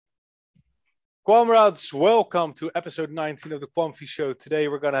Comrades, welcome to episode 19 of the Quamfi Show. Today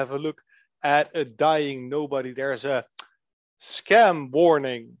we're going to have a look at a dying nobody. There's a scam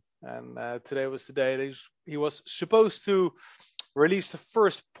warning. And today was the day that he was supposed to release the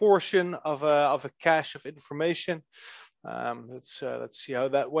first portion of a cache of information. Let's see how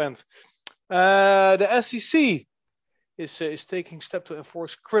that went. The SEC is taking steps to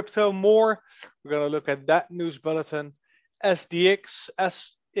enforce crypto more. We're going to look at that news bulletin. SDX,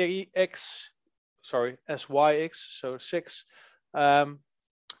 SYX, so 6,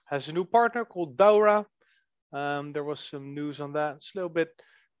 has a new partner called Daura. There was some news on that. It's a little bit,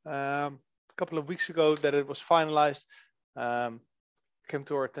 a couple of weeks ago that it was finalized. Came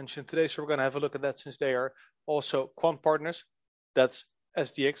to our attention today, so we're going to have a look at that since they are also quant partners. That's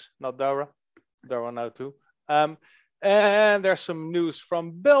SDX, not Daura. Daura now too. And there's some news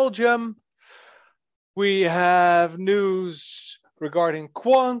from Belgium. We have news regarding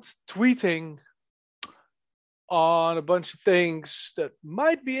quant tweeting on a bunch of things that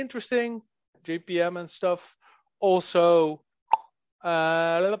might be interesting, JPM and stuff. Also,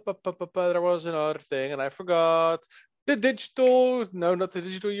 there was another thing, and I forgot. Not the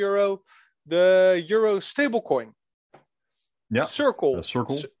digital euro, the euro stablecoin. Yeah, Circle.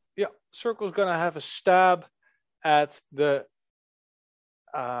 Circle's gonna have a stab at the.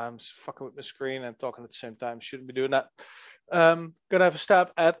 I'm fucking with my screen and talking at the same time. Shouldn't be doing that. Gonna have a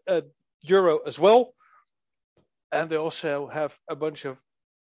stab at a euro as well. And they also have a bunch of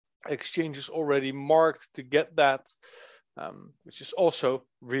exchanges already marked to get that, which is also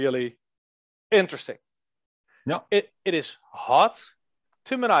really interesting. Yeah. It is hot.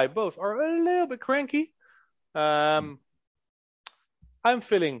 Tim and I both are a little bit cranky. I'm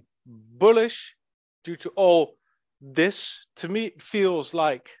feeling bullish due to all this. To me, it feels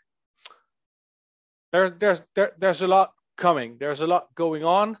like there's a lot coming. There's a lot going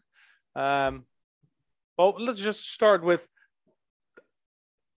on. Well, let's just start with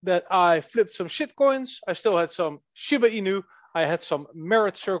that I flipped some shitcoins. I still had some Shiba Inu. I had some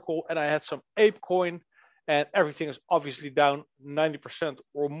Merit Circle, and I had some ApeCoin. And everything is obviously down 90%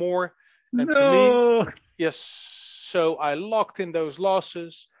 or more. And to me, yes. So I locked in those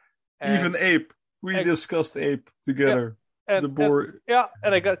losses. Even Ape. We discussed Ape together. And I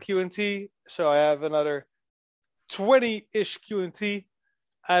got QNT. So I have another 20-ish QNT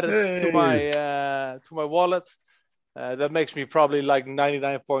added to my wallet. That makes me probably like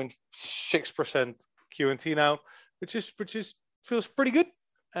 99.6% QNT now, which feels pretty good.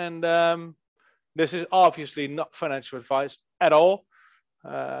 And this is obviously not financial advice at all,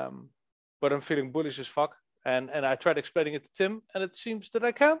 but I'm feeling bullish as fuck. And I tried explaining it to Tim, and it seems that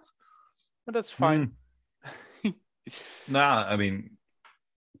I can't, and that's fine. Nah, I mean,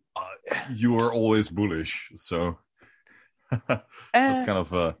 you are always bullish, so that's kind of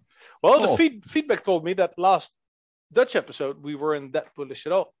the feedback told me that last Dutch episode we weren't that bullish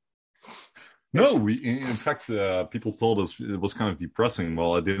at all. No, in fact people told us it was kind of depressing.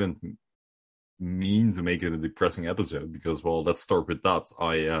 Well, I didn't mean to make it a depressing episode because, well, let's start with that.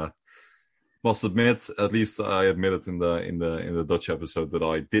 I must admit, at least I admitted in the Dutch episode, that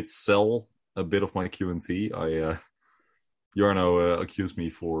I did sell a bit of my QNT. Jarno accused me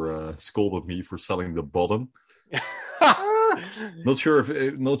scolded me for selling the bottom. Not sure if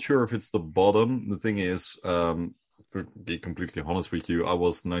it's the bottom. The thing is, to be completely honest with you, I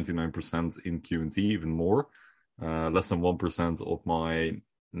was 99% in QNT, even more. Less than 1% of my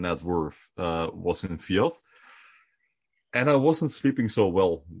net worth was in fiat, and I wasn't sleeping so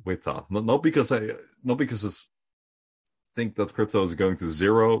well with that. Not because I think that crypto is going to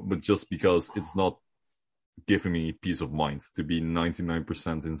zero, but just because it's not giving me peace of mind to be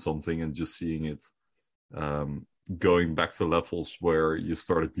 99% in something and just seeing it going back to levels where you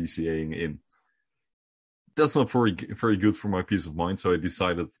started DCAing in. That's not very, very good for my peace of mind, so I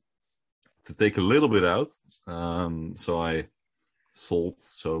decided to take a little bit out. So I sold,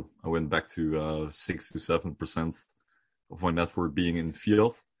 so I went back to 6 to 7% of my net worth being in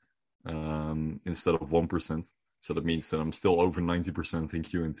fiat instead of 1%. So that means that I'm still over 90% in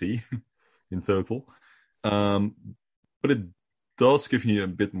QNT in total. But it does give me a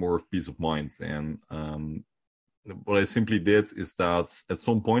bit more of peace of mind. And what I simply did is that at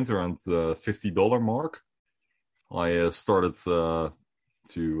some point around the $50 mark, I started to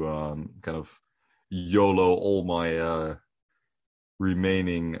kind of YOLO all my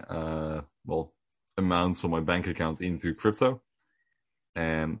remaining amounts on my bank account into crypto.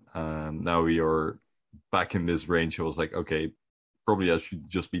 And now we are back in this range. I was like, okay, probably I should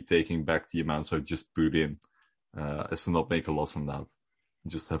just be taking back the amounts I just put in, as to not make a loss on that.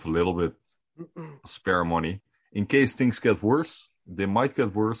 Just have a little bit spare money in case things get worse. They might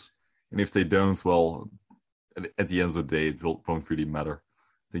get worse. And if they don't, well, at the end of the day, it won't really matter.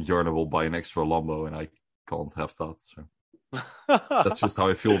 I think Jarno will buy an extra Lambo, and I can't have that. So that's just how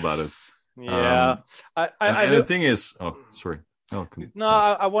I feel about it. Yeah, I And knew. the thing is, oh, sorry. No,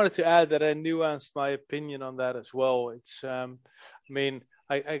 I wanted to add that I nuanced my opinion on that as well. It's, I mean,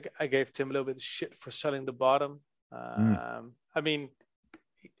 I gave Tim a little bit of shit for selling the bottom. I mean,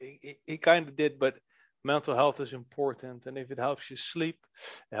 he kind of did, but mental health is important, and if it helps you sleep,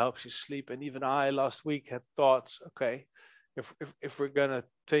 it helps you sleep. And even I last week had thoughts, okay, if we're gonna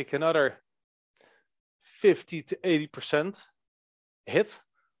take another 50 to 80% hit,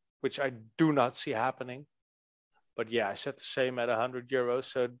 which I do not see happening. But yeah, I said the same at €100,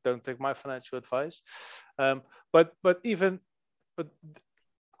 so don't take my financial advice. But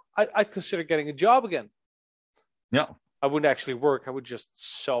I'd consider getting a job again. Yeah. I wouldn't actually work. I would just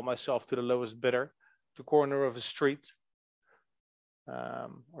sell myself to the lowest bidder, the corner of a street,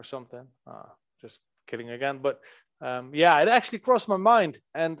 or something. Just kidding again. But yeah, it actually crossed my mind,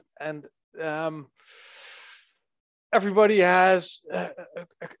 and everybody has a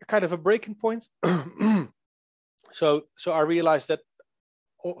kind of a breaking point. So I realized that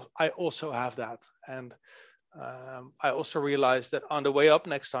I also have that, and I also realized that on the way up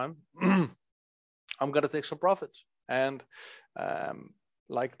next time, I'm gonna take some profits. And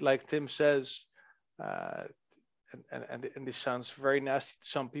like Tim says, and this sounds very nasty to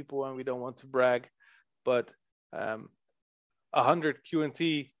some people, and we don't want to brag, but 100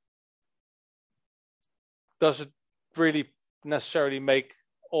 QNT doesn't really necessarily make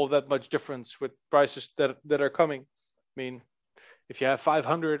all that much difference with prices that are coming. I mean, if you have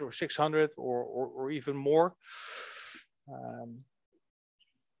 500 or 600 or even more,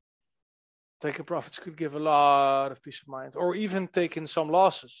 taking profits could give a lot of peace of mind, or even taking some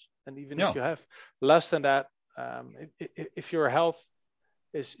losses. And even if you have less than that, if your health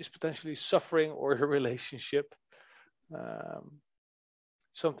is potentially suffering, or your relationship,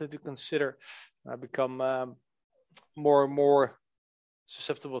 something to consider. I become more and more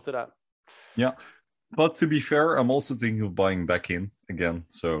susceptible to that. Yeah. But to be fair, I'm also thinking of buying back in again.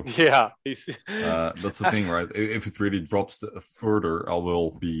 So yeah, that's the thing, right? If it really drops further, I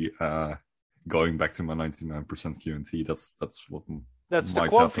will be going back to my 99% QNT. That's what that's the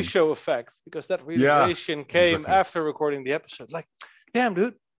might Quanfi happen. Show effect, because that realization came after recording the episode. Like, damn,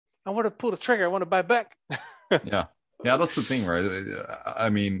 dude, I want to pull the trigger. I want to buy back. yeah, that's the thing, right? I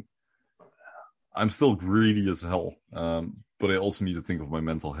mean, I'm still greedy as hell, but I also need to think of my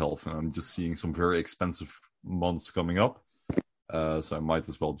mental health, and I'm just seeing some very expensive months coming up. So I might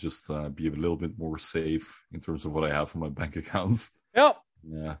as well just be a little bit more safe in terms of what I have on my bank account. Yeah.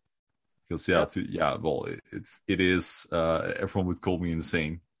 Yeah. Because well, it is. Everyone would call me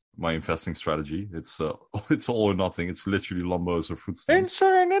insane. My investing strategy. It's all or nothing. It's literally Lambos or food stamps.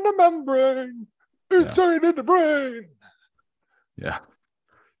 Insane in the membrane. Insane in the brain. Yeah.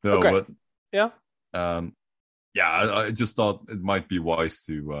 No, okay. But yeah. I just thought it might be wise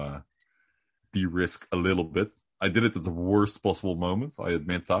to de-risk a little bit. I did it at the worst possible moment. I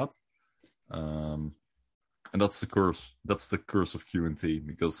admit that. And that's the curse. That's the curse of QNT,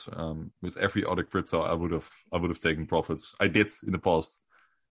 because with every other crypto, I would have taken profits. I did in the past,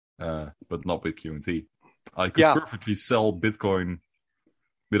 but not with QNT. I could perfectly sell Bitcoin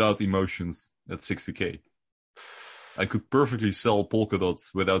without emotions at 60K. I could perfectly sell Polkadot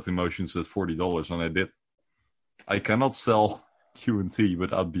without emotions at $40, and I did. I cannot sell QNT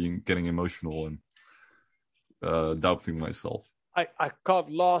without getting emotional and doubting myself. I caught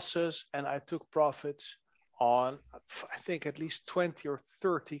losses and I took profits on, I think, at least 20 or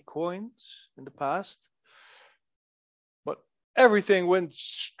 30 coins in the past. But everything went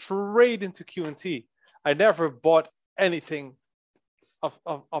straight into QNT. I never bought anything of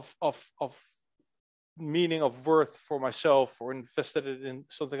meaning, of worth for myself, or invested it in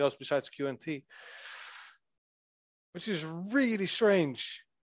something else besides QNT. Which is really strange,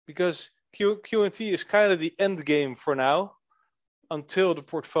 because QNT is kind of the end game for now, until the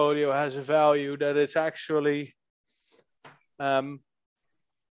portfolio has a value that it's actually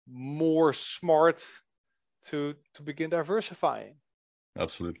more smart to begin diversifying.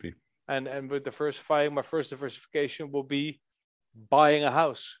 Absolutely. And with diversifying, my first diversification will be buying a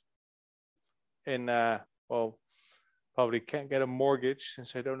house. Probably can't get a mortgage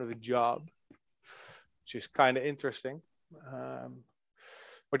since I don't have a job, which is kind of interesting.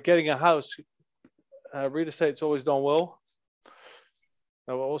 But getting a house, real estate's always done well.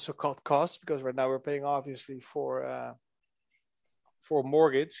 That will also cut costs, because right now we're paying obviously for a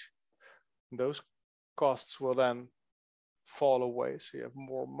mortgage. And those costs will then fall away, so you have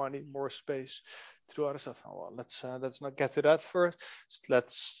more money, more space to do other stuff. Well, let's not get to that first.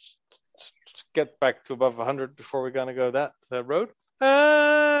 Let's get back to above 100 before we're gonna go that road.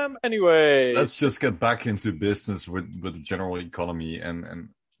 Anyway, let's just get back into business with the general economy and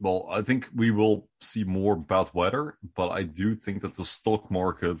well, I think we will see more bad weather, but I do think that the stock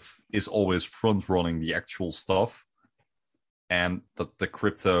market is always front running the actual stuff, and that the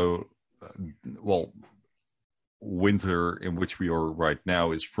crypto, winter in which we are right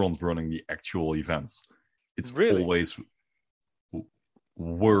now is front running the actual events. It's really always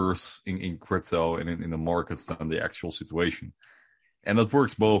worse in crypto and in the markets than the actual situation. And that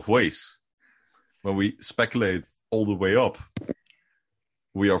works both ways. When we speculate all the way up,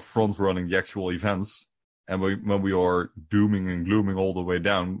 we are front running the actual events. And when we are dooming and glooming all the way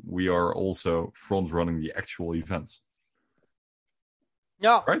down, we are also front running the actual events.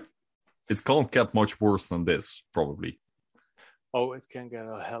 Yeah. Right? It can't get much worse than this, probably. Oh, it can get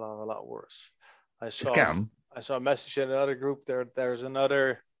a hell of a lot worse. I saw a message in another group. There's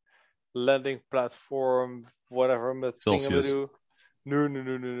another lending platform, whatever. Celsius.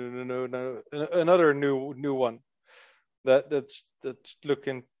 No. Another new one that's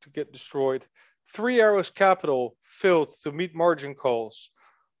looking to get destroyed. 3 Arrows Capital failed to meet margin calls.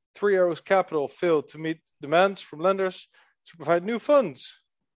 3 Arrows Capital failed to meet demands from lenders to provide new funds.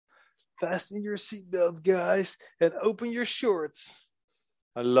 Fasten your seatbelt, guys, and open your shorts.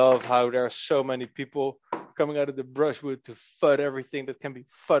 I love how there are so many people coming out of the brushwood to FUD everything that can be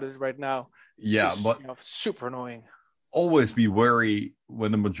FUDded right now. Yeah, but super annoying. Always be wary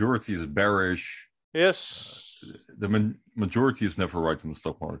when the majority is bearish. Yes. The majority is never right in the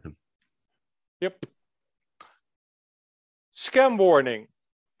stock market. Yep. Scam warning.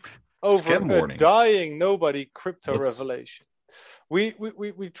 Over a dying nobody crypto revelation. We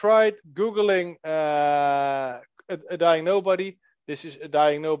tried Googling a dying nobody. This is a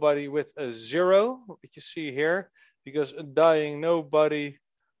dying nobody with a 0, what you see here, because a dying nobody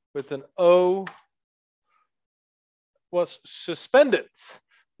with an O was suspended.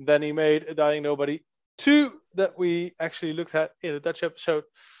 Then he made a dying nobody 2 that we actually looked at in a Dutch episode,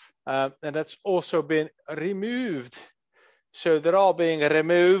 and that's also been removed. So they're all being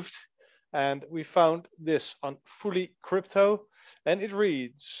removed, and we found this on Fully Crypto, and it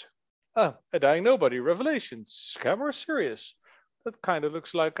reads, a dying nobody, revelations, scam or serious? That kind of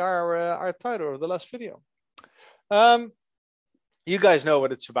looks like our title of the last video. You guys know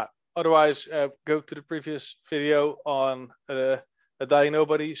what it's about. Otherwise, go to the previous video on a dying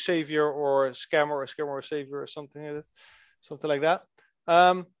nobody, savior or scammer or savior or something like that.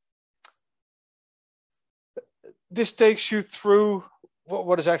 This takes you through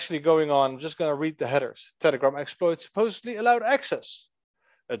what is actually going on. I'm just going to read the headers. Telegram exploit supposedly allowed access.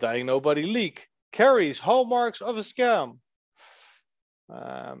 A dying nobody leak carries hallmarks of a scam.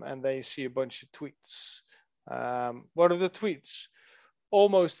 And then you see a bunch of tweets. What are the tweets?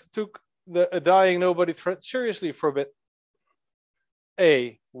 Almost took a dying nobody threat seriously for a bit.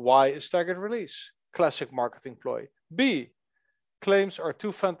 A. Why a staggered release? Classic marketing ploy. B. Claims are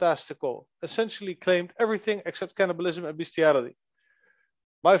too fantastical. Essentially claimed everything except cannibalism and bestiality.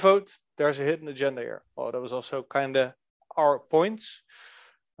 My vote, there's a hidden agenda here. Oh, that was also kind of our points.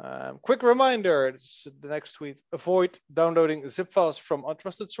 Quick reminder, this is the next tweet. Avoid downloading zip files from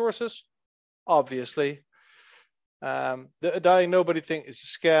untrusted sources. Obviously. The dying nobody thing is a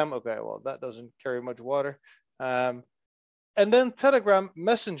scam. Okay, well, that doesn't carry much water. And then Telegram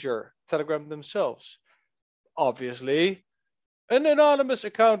Messenger, Telegram themselves. Obviously, an anonymous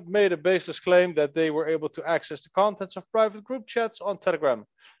account made a baseless claim that they were able to access the contents of private group chats on Telegram.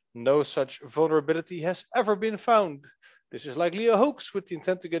 No such vulnerability has ever been found. This is likely a hoax with the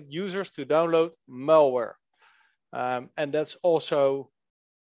intent to get users to download malware. And that's also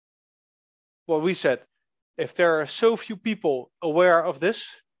what we said. If there are so few people aware of this,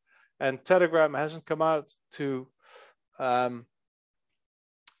 and Telegram hasn't come out to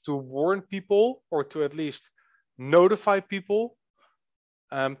warn people or to at least notify people,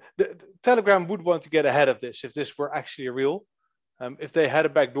 Telegram would want to get ahead of this if this were actually real. If they had a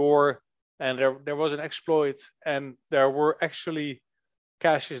backdoor and there was an exploit and there were actually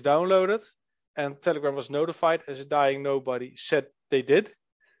caches downloaded and Telegram was notified as a dying nobody said they did,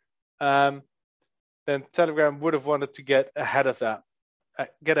 then Telegram would have wanted to get ahead of that,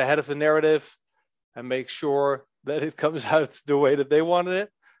 get ahead of the narrative and make sure that it comes out the way that they wanted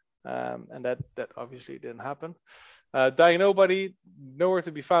it. And that obviously didn't happen. Dying nobody, nowhere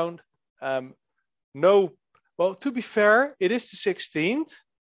to be found. Well, to be fair, it is the 16th.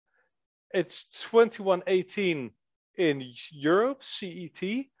 It's 21:18 in Europe,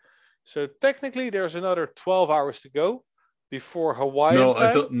 CET. So technically there's another 12 hours to go before Hawaiian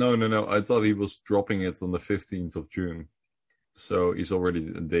time. No. I thought he was dropping it on the 15th of June. So he's already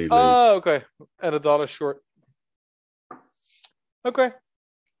a day late. Oh, okay. And $1 short. Okay.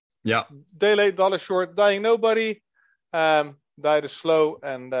 Yeah. Day late, $1 short. Dying nobody. Died a slow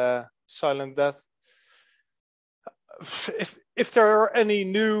and silent death. If there are any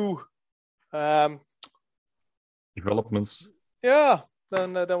new developments, then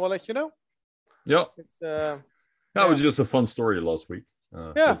we'll let you know. Yeah. That was Yeah. just a fun story last week.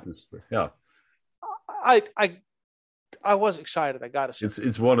 I was excited. I gotta say,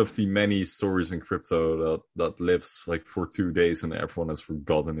 it's one of the many stories in crypto that lives like for 2 days and everyone has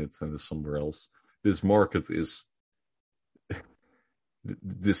forgotten it and is somewhere else. This market is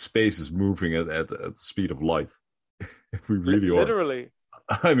this space is moving at the speed of light. We really are. Literally.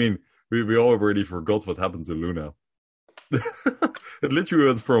 I mean, we already forgot what happened to Luna. It literally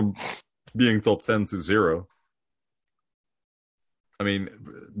went from being top 10 to 0. I mean,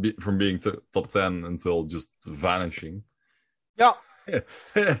 from being top 10 until just vanishing. Yeah.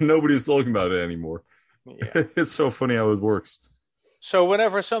 Nobody's talking about it anymore. Yeah. It's so funny how it works. So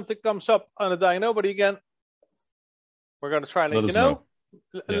whenever something comes up on a Dying Nobody again, we're going to try and let you know.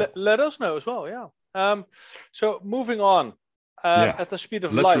 Let us know as well, yeah. So moving on at the speed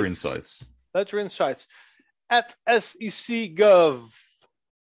of light. Ledger Insights. At SEC Gov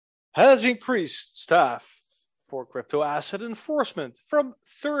has increased staff for crypto asset enforcement from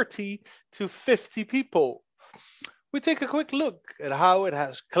 30 to 50 people. We take a quick look at how it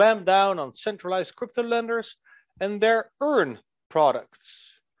has clamped down on centralized crypto lenders and their earn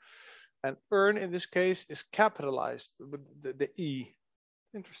products. And earn in this case is capitalized with the E.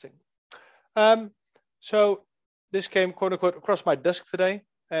 Interesting. So this came quote unquote across my desk today,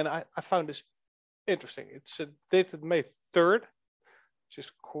 and I found this interesting. It's dated May 3rd, which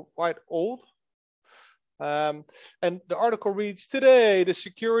is quite old. And the article reads, today, the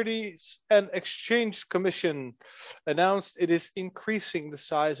Securities and Exchange Commission announced it is increasing the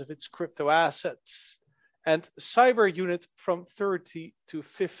size of its crypto assets and cyber unit from 30 to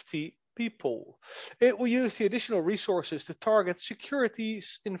 50 people. It will use the additional resources to target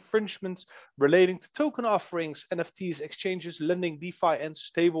securities infringements relating to token offerings, NFTs, exchanges, lending, DeFi, and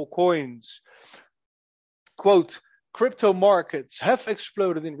stable coins. Quote, crypto markets have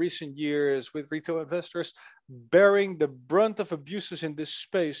exploded in recent years, with retail investors bearing the brunt of abuses in this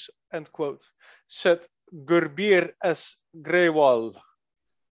space, end quote, said Gurbir S. Grewal.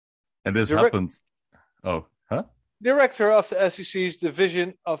 And this happened. Oh, huh? Director of the SEC's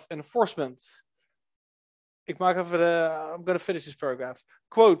Division of Enforcement. I'm going to finish this paragraph.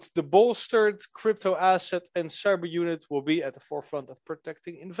 Quote, the bolstered crypto asset and cyber unit will be at the forefront of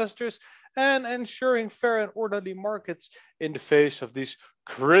protecting investors and ensuring fair and orderly markets in the face of these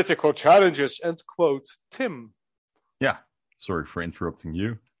critical challenges, end quote. Tim. Yeah, sorry for interrupting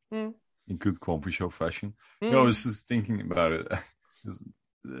you in good coffee show fashion. No, I was just thinking about it.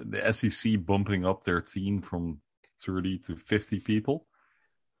 The SEC bumping up their team from 30 to 50 people.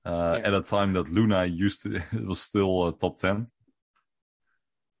 At a time that Luna it was still top 10.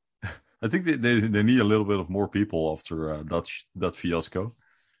 I think they need a little bit of more people after that fiasco.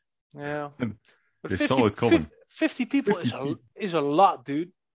 Yeah. They saw it coming. 50 people is a lot,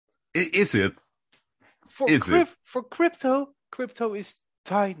 dude. Is it? For crypto is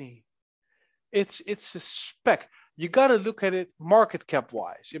tiny. It's a speck. You got to look at it market cap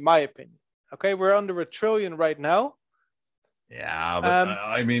wise, in my opinion. Okay, we're under $1 trillion right now. Yeah, but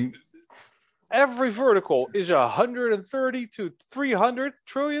I mean, every vertical is 130 to 300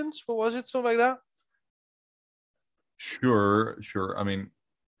 trillions. What was it? Something like that. Sure. I mean,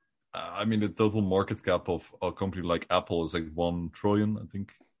 the total market cap of a company like Apple is like $1 trillion, I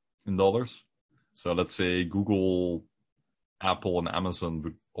think, in dollars. So let's say Google, Apple, and Amazon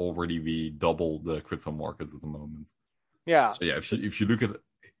would already be double the crypto market at the moment. Yeah. So yeah, if you look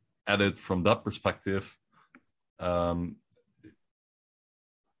at it from that perspective,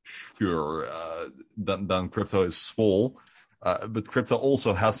 sure, then crypto is small, but crypto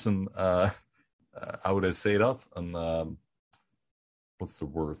also has an how would I say that? And what's the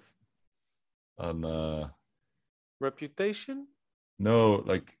word? An reputation? No,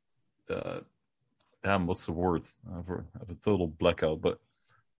 like damn, what's the word? I have a total blackout, but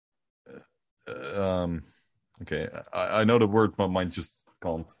okay, I know the word, my mind just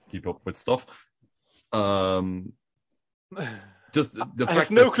can't keep up with stuff. Just the fact I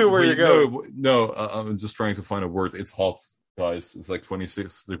have no clue where you're going. No, I'm just trying to find a word. It's hot, guys. It's like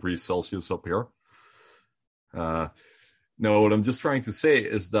 26 degrees Celsius up here. No, what I'm just trying to say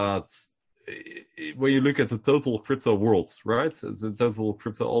is that when you look at the total crypto world, right? The total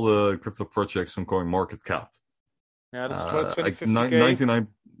crypto, all the crypto projects on CoinMarketCap. Yeah, that's about 20, like 99%,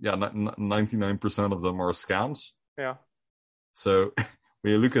 99% of them are scams. Yeah. So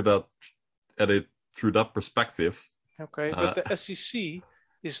when you look at it through that perspective, Okay, but the SEC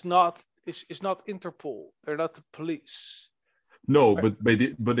is not Interpol. They're not the police. no, Right.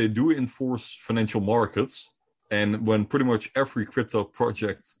 but they do enforce financial markets, and when pretty much every crypto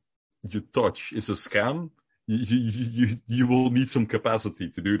project you touch is a scam, you will need some capacity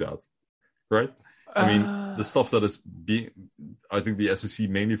to do that, right? I mean, the stuff that is being, I think the SEC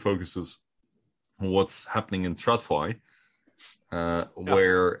mainly focuses on what's happening in TradFi,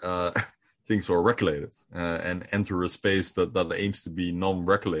 where things are regulated and enter a space that aims to be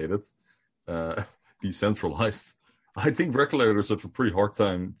non-regulated, decentralized. I think regulators have a pretty hard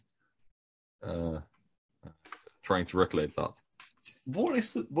time trying to regulate that. What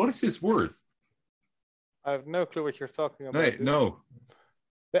is this word? I have no clue what you're talking about. No.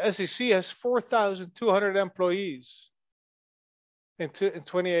 The SEC has 4,200 employees in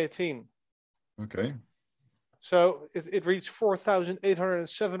 2018. Okay. So it reached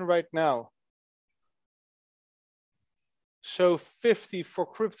 4,807 right now. So 50 for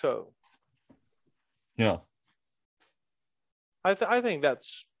crypto. Yeah. I think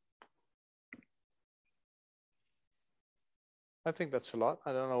that's a lot.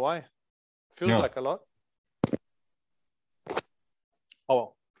 I don't know why. Feels like a lot. Oh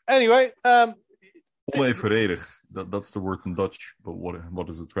well. Anyway, onevenredig. That's the word in Dutch, but what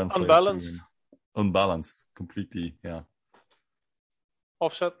does it translate unbalanced. to? Unbalanced, completely. Yeah.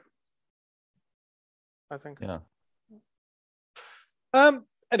 Offset, I think. Yeah.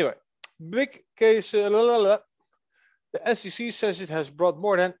 Anyway, big case. The SEC says it has brought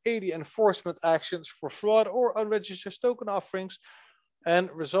more than 80 enforcement actions for fraud or unregistered token offerings and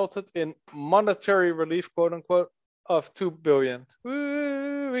resulted in monetary relief, quote unquote, of 2 billion.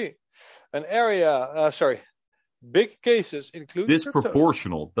 Woo-wee. Big cases include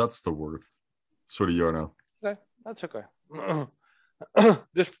disproportional. Crypto. That's the word. Sorry, Jarno. Okay, that's okay.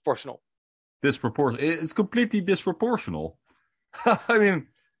 Disproportional. It's completely disproportional. I mean,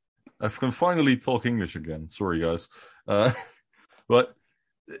 I can finally talk English again. Sorry, guys. But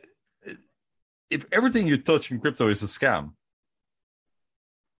if everything you touch in crypto is a scam,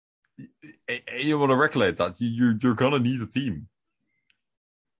 and you want to regulate that, you're gonna need a team,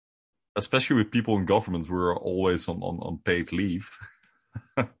 especially with people in government who are always on paid leave.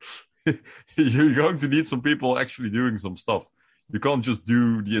 You're going to need some people actually doing some stuff. You can't just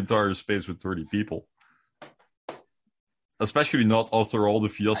do the entire space with 30 people. Especially not after all the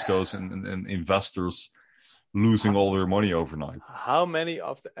fiascos and investors losing all their money overnight. How many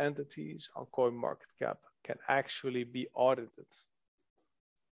of the entities on CoinMarketCap can actually be audited?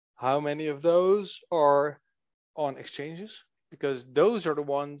 How many of those are on exchanges? Because those are the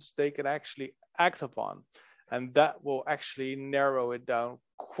ones they can actually act upon. And that will actually narrow it down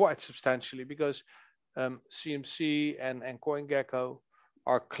quite substantially because CMC and CoinGecko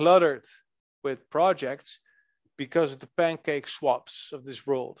are cluttered with projects because of the pancake swaps of this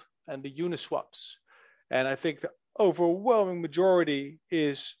world and the Uniswaps. And I think the overwhelming majority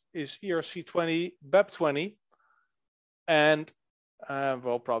is ERC20, BEP20, and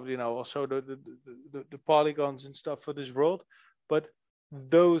probably also the polygons and stuff for this world. But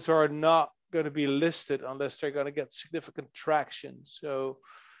those are not going to be listed unless they're going to get significant traction. So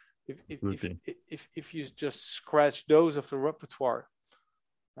if you just scratch those of the repertoire,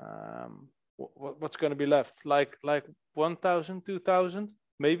 what's going to be left? Like 1,000, 2,000,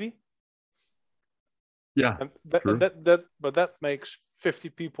 maybe. Yeah, but that makes 50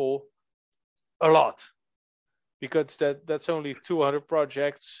 people a lot, because that's only 200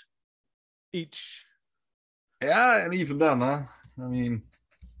 projects each. Yeah, and even then, I mean,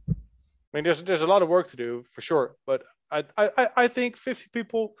 there's a lot of work to do for sure, but I think 50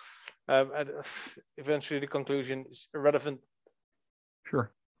 people. And eventually, the conclusion is irrelevant.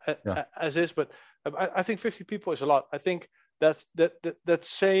 Sure. As is, but I think 50 people is a lot. I think that's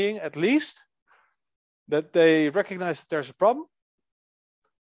saying at least that they recognize that there's a problem,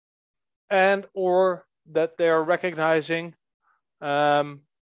 and or that they are recognizing that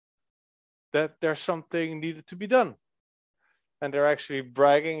there's something needed to be done, and they're actually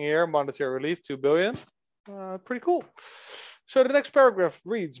bragging here. Monetary relief, 2 billion, pretty cool. So the next paragraph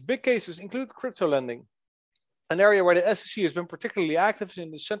reads: big cases include crypto lending. An area where the SEC has been particularly active is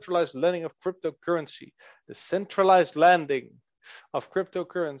in the centralized lending of cryptocurrency. The centralized lending of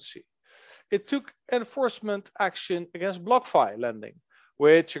cryptocurrency. It took enforcement action against BlockFi lending,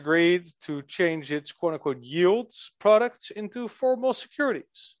 which agreed to change its quote-unquote yields products into formal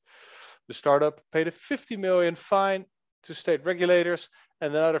securities. The startup paid a 50 million fine to state regulators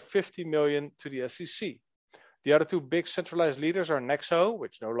and another 50 million to the SEC. The other two big centralized leaders are Nexo,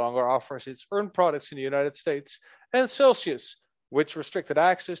 which no longer offers its earned products in the United States, and Celsius, which restricted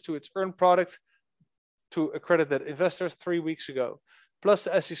access to its earned product to accredited investors 3 weeks ago. Plus,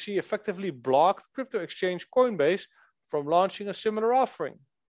 the SEC effectively blocked crypto exchange Coinbase from launching a similar offering.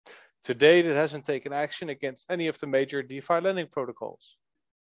 To date, it hasn't taken action against any of the major DeFi lending protocols.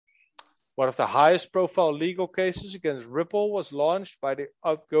 One of the highest profile legal cases against Ripple was launched by the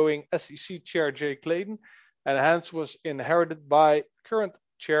outgoing SEC chair Jay Clayton, and hence was inherited by current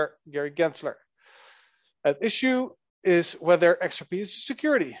chair Gary Gensler. At issue is whether XRP is a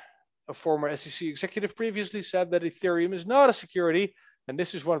security. A former SEC executive previously said that Ethereum is not a security, and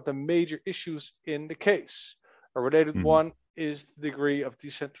this is one of the major issues in the case. A related one is the degree of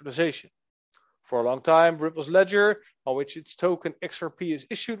decentralization. For a long time, Ripple's ledger, on which its token XRP is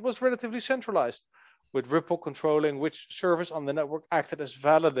issued, was relatively centralized, with Ripple controlling which servers on the network acted as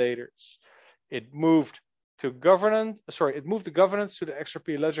validators. It moved the governance to the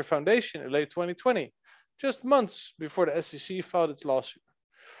XRP Ledger Foundation in late 2020, just months before the SEC filed its lawsuit.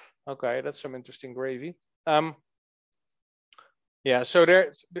 Okay, that's some interesting gravy. Yeah, so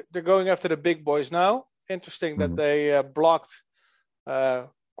they're going after the big boys now. Interesting that they blocked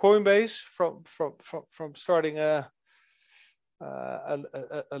Coinbase from starting a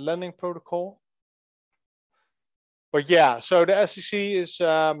lending protocol. But yeah, so the SEC is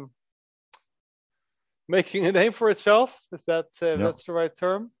making a name for itself, if that's the right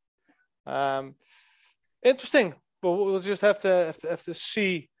term. Interesting, but we'll just have to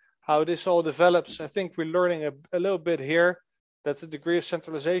see how this all develops. I think we're learning a little bit here that the degree of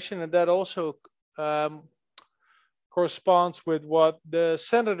centralization, and that also corresponds with what the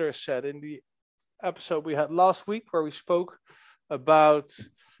senator said in the episode we had last week, where we spoke about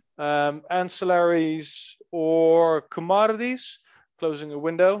ancillaries or commodities. Closing a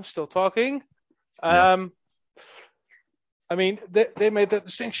window, still talking. I mean, they made that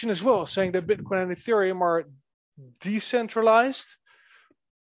distinction as well, saying that Bitcoin and Ethereum are decentralized,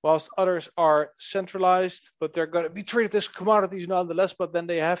 whilst others are centralized, but they're going to be treated as commodities nonetheless, but then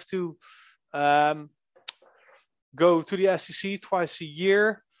they have to go to the SEC twice a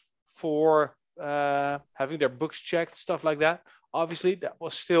year for having their books checked, stuff like that. Obviously, that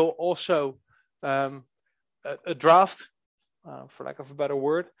was still also a draft, for lack of a better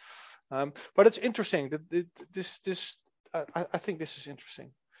word. But it's interesting that I think this is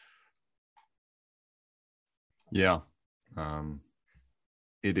interesting. Yeah,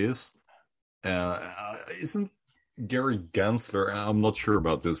 it is. Isn't Gary Gensler? I'm not sure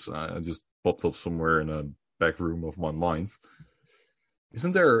about this. I just popped up somewhere in a back room of my mind.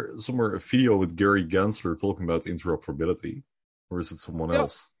 Isn't there somewhere a video with Gary Gensler talking about interoperability, or is it someone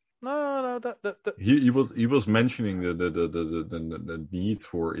else? No. He was mentioning the need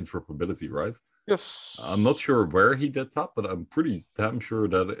for interoperability, right? Yes. I'm not sure where he did that, but I'm pretty damn sure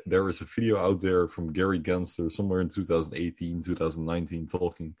that there is a video out there from Gary Gensler somewhere in 2018, 2019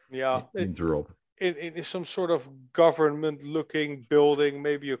 talking interop. It is some sort of government-looking building,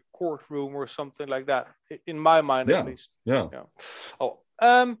 maybe a courtroom or something like that. In my mind, at least. Yeah. Oh,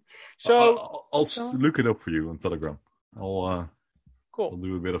 so I'll look it up for you on Telegram. Cool. I'll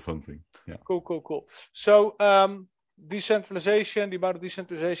do a bit of hunting. Yeah. Cool. So decentralization, the amount of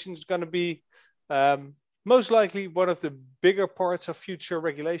decentralization is going to be most likely one of the bigger parts of future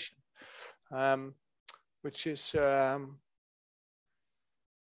regulation, which is, like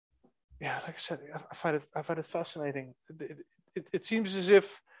I said, I find it fascinating. It seems as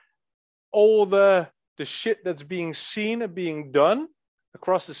if all the shit that's being seen and being done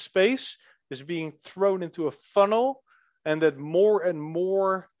across the space is being thrown into a funnel, and that more and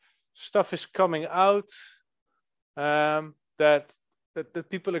more stuff is coming out that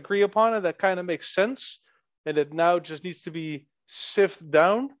people agree upon, and that kind of makes sense, and it now just needs to be sifted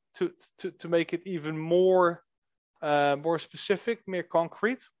down to make it even more specific, more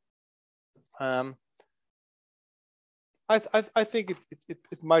concrete. I think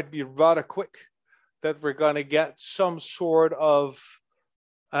it might be rather quick that we're going to get some sort of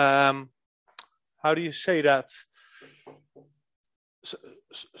how do you say that?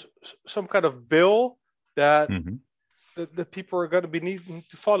 Some kind of bill that that people are going to be needing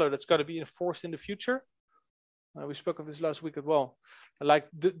to follow. That's going to be enforced in the future. We spoke of this last week as well. Like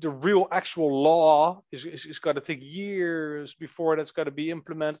the real actual law is going to take years before that's going to be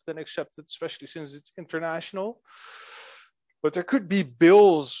implemented and accepted, especially since it's international. But there could be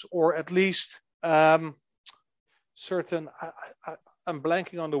bills, or at least certain. I'm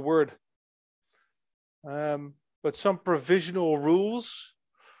blanking on the word. But some provisional rules.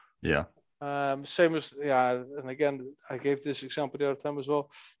 Yeah. Same as and again, I gave this example the other time as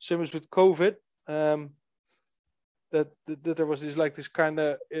well. Same as with COVID. that there was this kind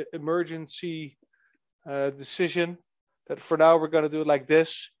of emergency decision that for now we're going to do it like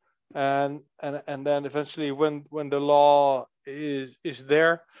this, and then eventually when the law is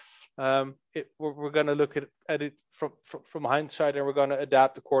there, we're going to look at it from hindsight, and we're going to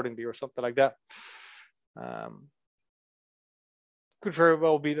adapt accordingly or something like that. Could very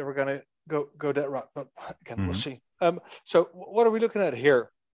well be that we're going to go that route, but again, we'll see. So what are we looking at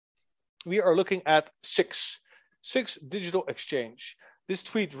here? We are looking at SDX Digital Exchange. This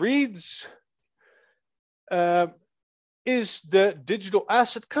tweet reads, is the digital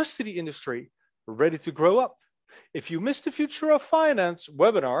asset custody industry ready to grow up? If you missed the Future of Finance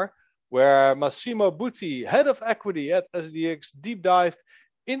webinar, where Massimo Butti, head of equity at SDX, deep dived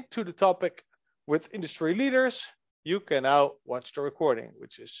into the topic with industry leaders, you can now watch the recording,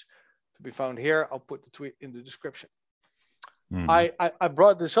 which is to be found here. I'll put the tweet in the description. I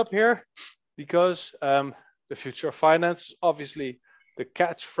brought this up here because the Future of Finance is obviously the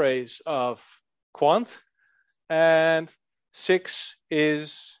catchphrase of Quant, and SDX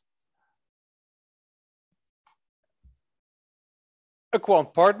is a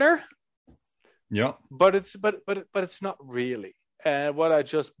Quant partner. Yeah, but it's not really. And what I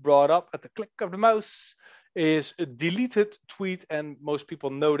just brought up at the click of the mouse is a deleted tweet, and most people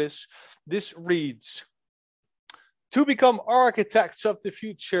notice. This reads, to become architects of the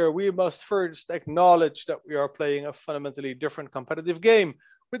future, we must first acknowledge that we are playing a fundamentally different competitive game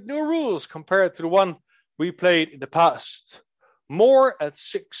with new rules compared to the one we played in the past. More at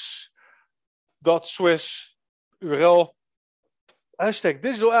SDX.Swiss URL hashtag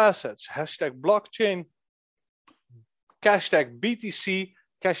digital assets, hashtag blockchain, hashtag BTC,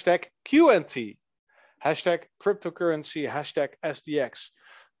 hashtag QNT, hashtag cryptocurrency, hashtag SDX.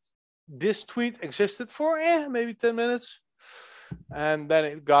 This tweet existed for maybe 10 minutes, and then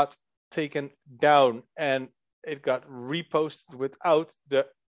it got taken down and it got reposted without the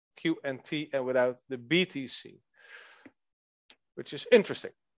QNT and without the BTC, which is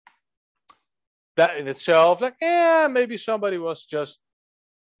interesting. That in itself, maybe somebody was just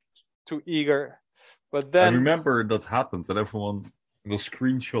too eager. But then I remember that happened and everyone was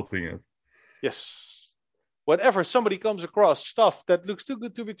screenshotting it. Yes. Whenever somebody comes across stuff that looks too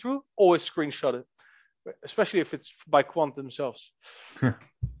good to be true, always screenshot it, especially if it's by Quant themselves.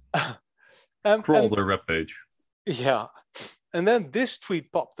 Crawl their web page. Yeah. And then this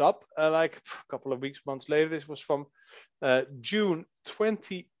tweet popped up like a couple of weeks, months later. This was from June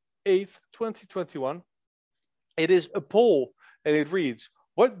 28th, 2021. It is a poll, and it reads,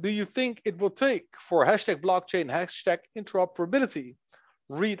 what do you think it will take for hashtag blockchain, hashtag interoperability?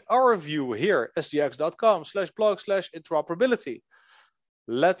 Read our review here, sdx.com/blog/interoperability.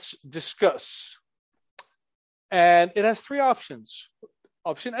 Let's discuss. And it has three options.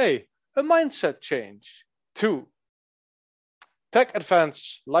 Option A, a mindset change. 2, tech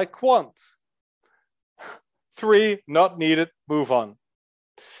advance like Quant. 3, not needed, move on.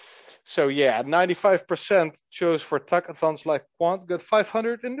 So yeah, 95% chose for tech advance like Quant, got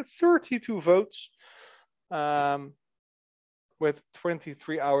 532 votes. With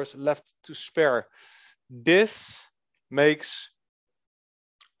 23 hours left to spare. This makes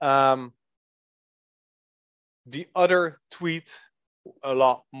the other tweet a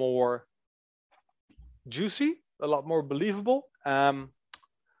lot more juicy, a lot more believable.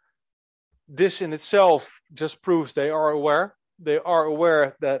 This in itself just proves they are aware. They are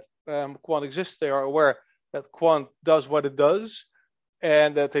aware that Quant exists. They are aware that Quant does what it does,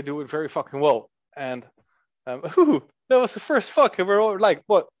 and that they do it very fucking well. And that was the first fuck, and we're all like,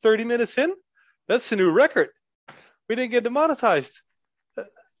 what, 30 minutes in? That's a new record. We didn't get demonetized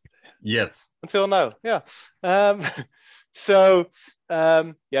yet until now. Yeah.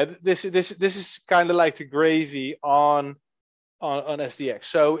 This is kind of like the gravy on SDX.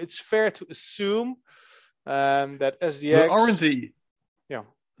 So it's fair to assume that SDX. But aren't they? Yeah.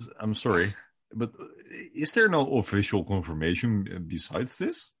 I'm sorry, but is there no official confirmation besides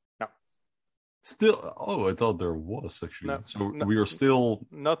this? Still, I thought there was actually. We are still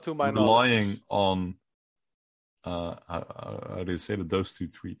not to my relying on how do you say that, those two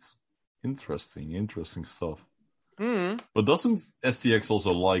tweets. Interesting stuff. But doesn't SDX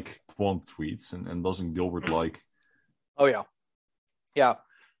also like Quant tweets, and doesn't Gilbert like? Oh yeah.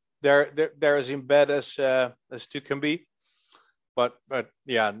 They're as in bed as two can be, but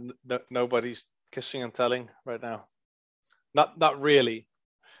yeah, nobody's kissing and telling right now. Not really.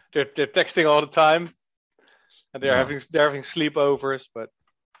 They're texting all the time, and they're having sleepovers, but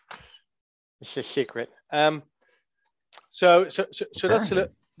it's a secret. So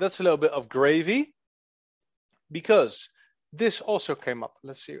that's a little bit of gravy, because this also came up.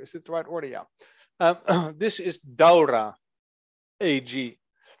 Let's see, is it the right order? Yeah. This is Daura AG.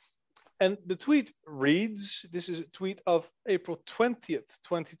 And the tweet reads, this is a tweet of April 20th,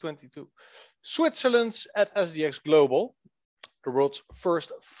 2022. Switzerland's at SDX Global, the world's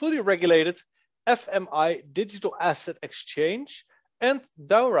first fully regulated FMI digital asset exchange, and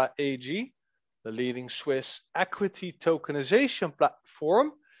Daura AG, the leading Swiss equity tokenization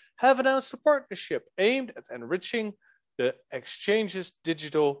platform, have announced a partnership aimed at enriching the exchange's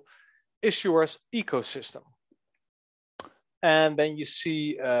digital issuers ecosystem. And then you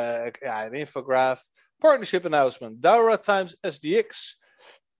see an infograph, partnership announcement, Daura times SDX,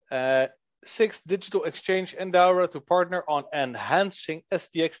 sixth digital exchange and Daura to partner on enhancing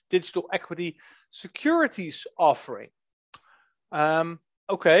SDX digital equity securities offering.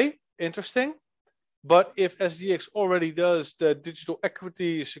 Okay, interesting. But if SDX already does the digital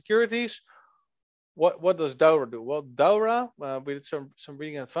equity securities, what does Daura do? Well, Daura, we did some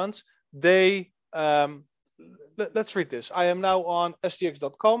reading in advance. They let's read this. I am now on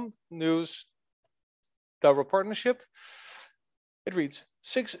SDX.com news Daura partnership. It reads,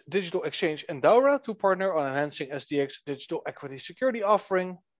 six digital exchange and Daura to partner on enhancing SDX digital equity security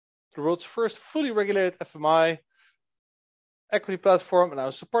offering. The world's first fully regulated FMI equity platform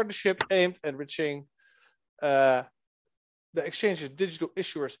announced a partnership aimed at enriching the exchange's digital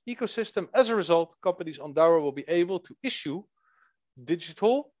issuers ecosystem. As a result, companies on Daura will be able to issue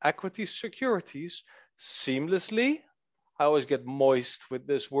digital equity securities seamlessly. I always get moist with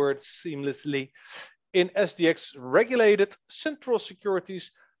this word, seamlessly, in SDX regulated central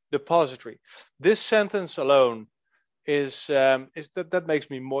securities depository. This sentence alone is that makes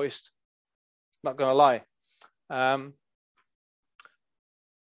me moist. Not gonna lie.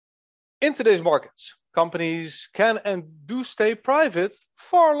 In today's markets, companies can and do stay private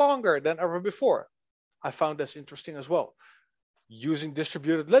far longer than ever before. I found this interesting as well. Using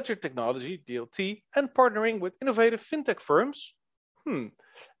distributed ledger technology, DLT, and partnering with innovative fintech firms,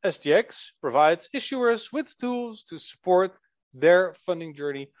 SDX provides issuers with tools to support their funding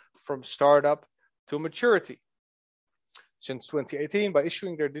journey from startup to maturity. Since 2018, by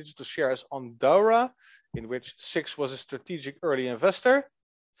issuing their digital shares on Daura, in which SIX was a strategic early investor,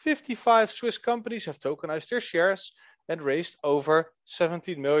 55 Swiss companies have tokenized their shares and raised over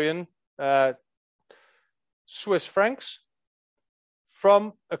 17 million Swiss francs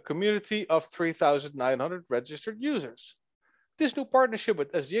from a community of 3,900 registered users. This new partnership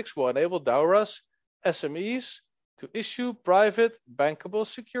with SDX will enable Daura's SMEs to issue private bankable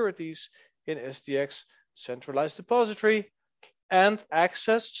securities in SDX centralized depository and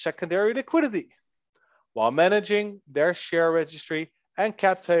access secondary liquidity while managing their share registry and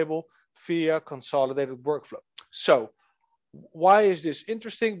cap table via consolidated workflow. So why is this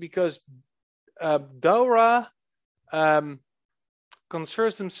interesting? Because Daura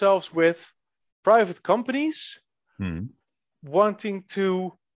concerns themselves with private companies wanting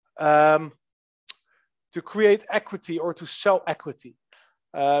to create equity or to sell equity.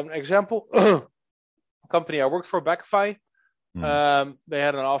 Example, company I worked for, Backify, they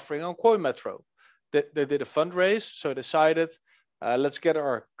had an offering on CoinMetro. They did a fundraise, so decided, let's get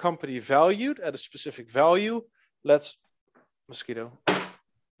our company valued at a specific value. Mosquito.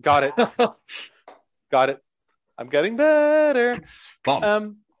 Got it. Got it. I'm getting better.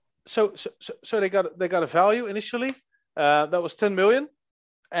 So they got a value initially. That was 10 million.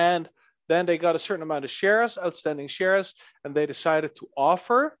 And then they got a certain amount of shares, outstanding shares, and they decided to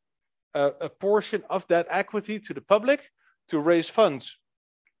offer a portion of that equity to the public to raise funds.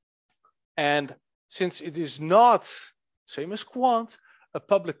 And since it is not, same as Quant, a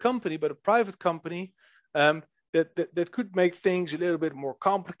public company, but a private company, that could make things a little bit more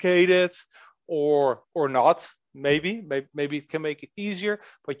complicated or not. Maybe it can make it easier,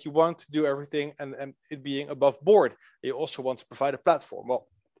 but you want to do everything and it being above board. You also want to provide a platform. Well,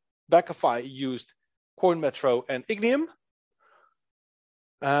 Backify used CoinMetro and Ignium.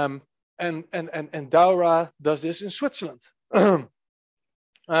 And Daura does this in Switzerland.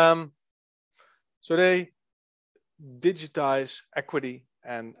 So they digitize equity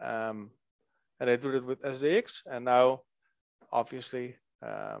and they do it with SDX, and now obviously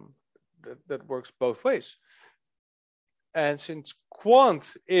that works both ways. And since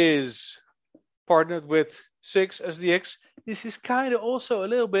Quant is partnered with SIX SDX, this is kind of also a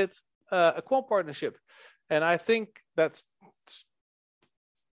little bit a Quant partnership. And I think that's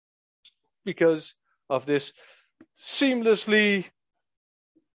because of this seamlessly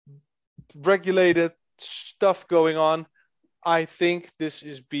regulated stuff going on. I think this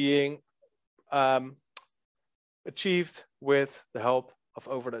is being achieved with the help of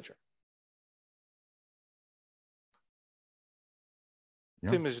Overledger. Yeah.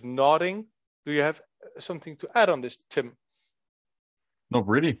 Tim is nodding. Do you have something to add on this, Tim? Not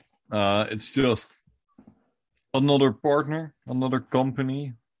really. It's just another partner, another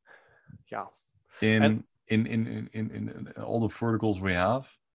company. Yeah. In all the verticals we have,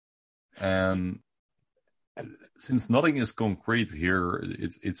 and since nothing is concrete here,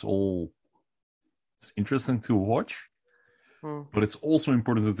 it's interesting to watch. But it's also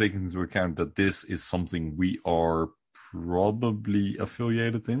important to take into account that this is something we are probably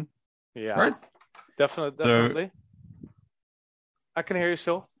affiliated in. Yeah, right? definitely. So, I can hear you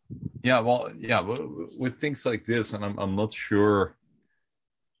still. Yeah, well, with things like this, and I'm not sure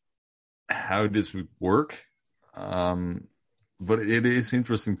how this would work, but it is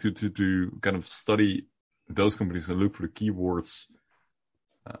interesting to kind of study those companies and look for the keywords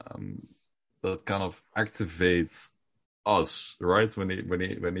that kind of activate us, right?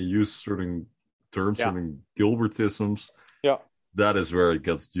 When they use certain terms, certain Gilbertisms, that is where it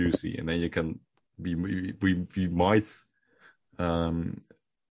gets juicy, and then you can we might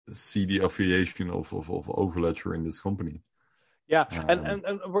see the affiliation of Overledger in this company. Yeah,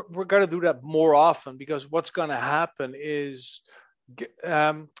 and we're going to do that more often, because what's going to happen is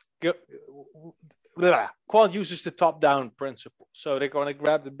Quant uses the top-down principle. So they're going to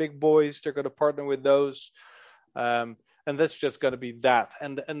grab the big boys, they're going to partner with those, and that's just going to be that.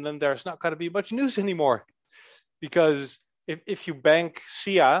 And then there's not going to be much news anymore, because if you bank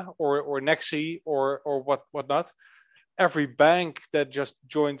SIA or Nexi or whatnot, every bank that just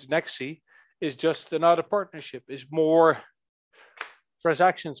joins Nexi is just another partnership, is more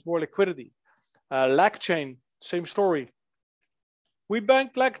transactions, more liquidity. LagChain, same story. We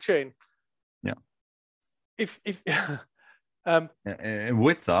banked LagChain. Yeah. And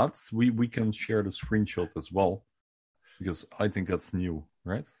with that, we can share the screenshot as well, because I think that's new,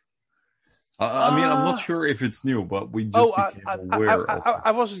 right? I mean, I'm not sure if it's new, but we just became aware of it.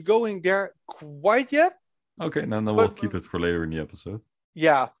 I wasn't going there quite yet. Okay, then we'll keep it for later in the episode.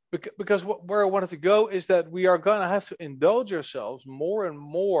 Yeah, because where I wanted to go is that we are going to have to indulge ourselves more and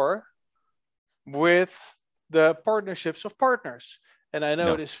more with the partnerships of partners. And I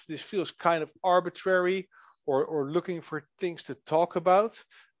know this feels kind of arbitrary or looking for things to talk about,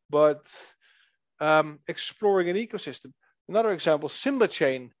 but exploring an ecosystem. Another example, Simba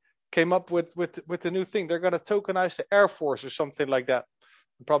Chain came up with the new thing. They're going to tokenize the Air Force or something like that.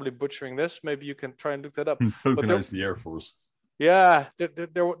 I'm probably butchering this. Maybe you can try and look that up. Tokenize the Air Force. Yeah,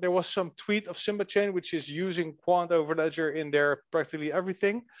 there was some tweet of Simba Chain, which is using Quant Overledger in their practically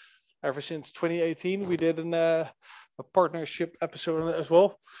everything. Ever since 2018, we did a partnership episode on it as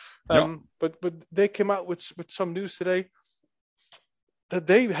well. But they came out with some news today that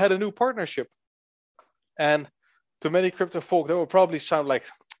they had a new partnership. And to many crypto folk, that will probably sound like,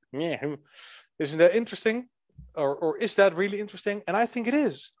 yeah, isn't that interesting? Or is that really interesting? And I think it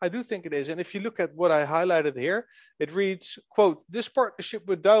is. I do think it is. And if you look at what I highlighted here, it reads, quote, "This partnership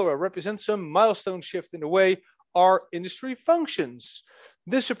with Daura represents a milestone shift in the way our industry functions.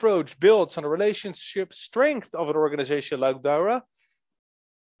 This approach builds on the relationship strength of an organization like Daura,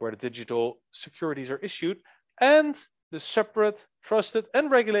 where the digital securities are issued, and the separate, trusted, and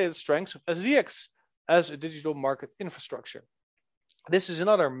regulated strengths of SDX as a digital market infrastructure. This is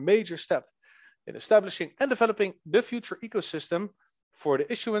another major step in establishing and developing the future ecosystem for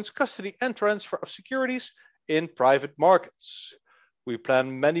the issuance, custody, and transfer of securities in private markets. We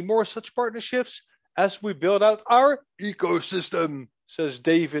plan many more such partnerships as we build out our ecosystem," says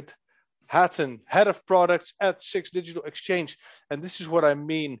David Hatton, head of products at Six Digital Exchange. And this is what I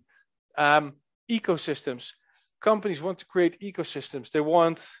mean. Ecosystems. Companies want to create ecosystems. They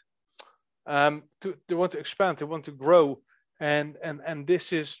want to expand. They want to grow. And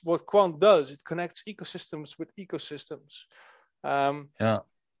this is what Quant does. It connects ecosystems with ecosystems.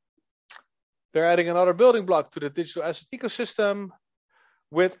 They're adding another building block to the digital asset ecosystem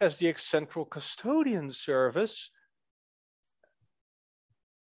with SDX Central Custodian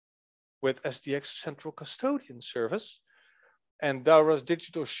Service. And Daura's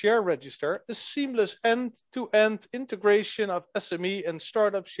digital share register, a seamless end-to-end integration of SME and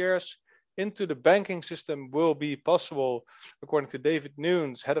startup shares into the banking system will be possible, according to David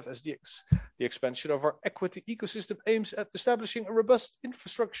Nunes, head of SDX. The expansion of our equity ecosystem aims at establishing a robust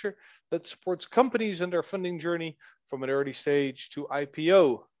infrastructure that supports companies on their funding journey from an early stage to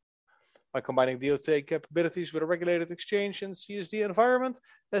IPO. By combining DOT capabilities with a regulated exchange and CSD environment,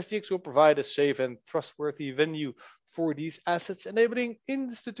 SDX will provide a safe and trustworthy venue for these assets, enabling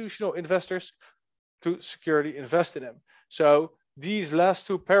institutional investors to securely invest in them. So these last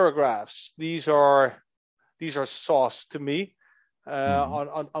two paragraphs, these are sauce to me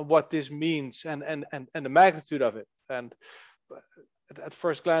on what this means and the magnitude of it. And at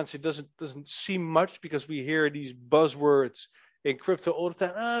first glance, it doesn't seem much because we hear these buzzwords in crypto all the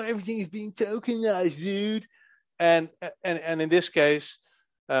time. Oh, everything is being tokenized, dude. And in this case,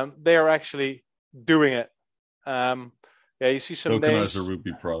 they are actually doing it. You see some names. Tokenizer would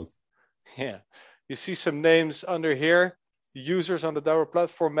be proud. Yeah, you see some names under here. Users on the Daura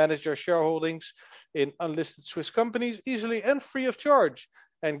platform manage their shareholdings in unlisted Swiss companies easily and free of charge,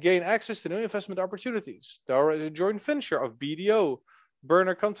 and gain access to new investment opportunities. Daura is a joint venture of BDO,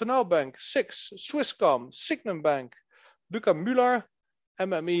 Berner Cantonal Bank, SIX, Swisscom, Signum Bank, Luca Müller,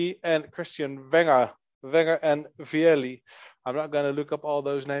 MME, and Christian Wenger and Vielli. I'm not going to look up all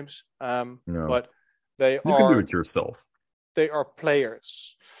those names, No. but they You can do it yourself. They are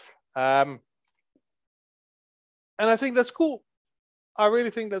players. And I think that's cool. I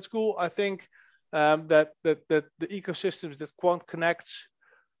really think that's cool. I think that the ecosystems that Quant connects,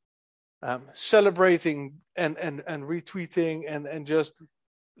 celebrating and retweeting and just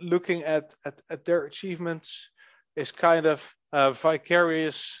looking at their achievements is kind of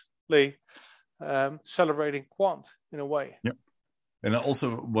vicariously celebrating Quant in a way. Yep. And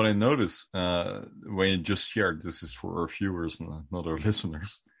also, what I noticed when you just shared, this is for our viewers, not our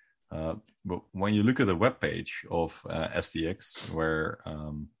listeners. But when you look at the webpage of SDX, where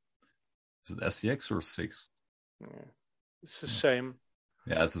is it SDX or 6? Yeah, it's the same.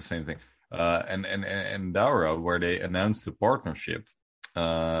 Yeah, it's the same thing. And Daura, where they announced the partnership,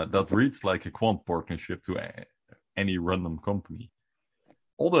 that reads like a Quant partnership to any random company.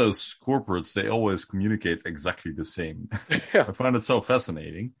 All those corporates, they always communicate exactly the same. Yeah. I find it so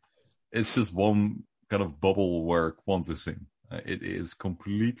fascinating. It's just one kind of bubble where Quant is in. It is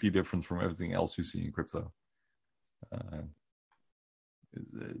completely different from everything else you see in crypto.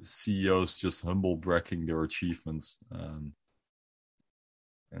 CEOs just humble bragging their achievements,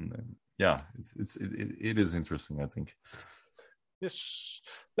 it is interesting, I think. Yes.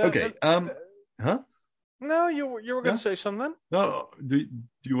 Okay. Huh? No, you were going to say something. No. Do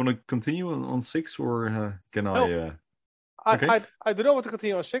you want to continue on 6 or can no. Okay. I do not want to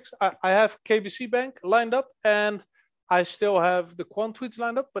continue on 6. I have KBC Bank lined up, and I still have the Quant tweets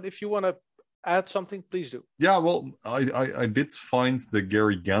lined up, but if you want to add something, please do. Yeah, well, I did find the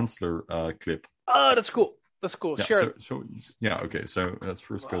Gary Gensler clip. Oh, that's cool. That's cool. Yeah, Sure. So okay. So let's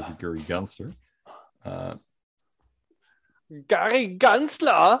first go to Gary Gensler. Gary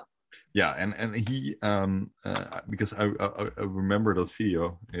Gensler? Yeah, and he because I remember that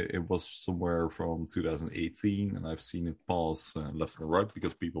video. It was somewhere from 2018, and I've seen it pass left and right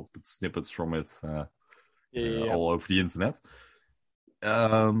because people put snippets from it all over the internet.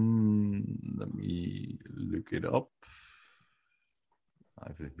 Let me look it up. I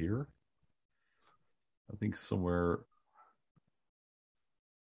have it here. I think somewhere.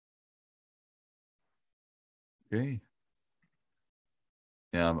 Okay.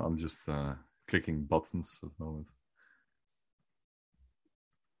 Yeah, I'm just clicking buttons at the moment.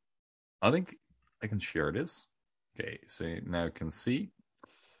 I think I can share this. Okay, so now you can see.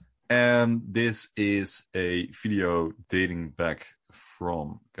 And this is a video dating back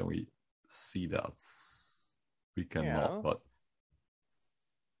from, can we see that? We cannot, but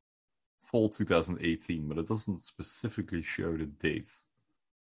fall 2018, but it doesn't specifically show the date.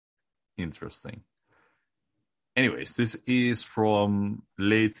 Interesting. Anyways, this is from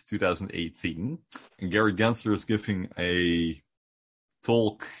late 2018, and Gary Gensler is giving a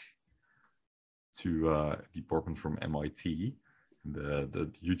talk to a department from MIT. The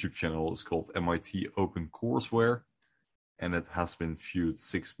YouTube channel is called MIT Open Courseware, and it has been viewed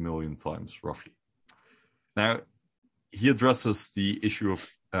 6 million times, roughly. Now, he addresses the issue of,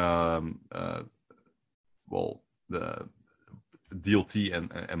 the DLT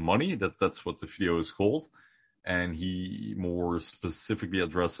and money. That's what the video is called. And he more specifically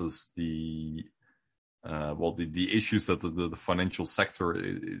addresses the issues that the financial sector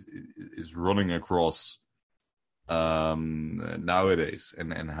is running across nowadays,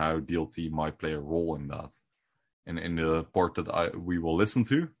 and how DLT might play a role in that. And in the part that we will listen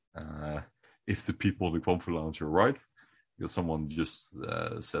to, if the people in the Confu Lounge are right, because someone just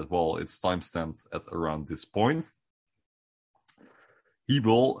said, well, it's timestamped at around this point. He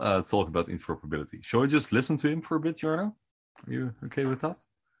will talk about interoperability. Shall we just listen to him for a bit, Jarno? Are you okay with that?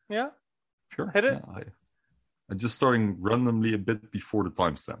 Yeah. Sure. Hit it. Yeah, I'm just starting randomly a bit before the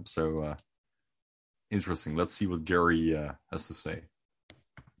timestamp. So interesting. Let's see what Gary has to say.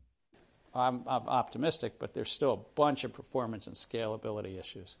 I'm optimistic, but there's still a bunch of performance and scalability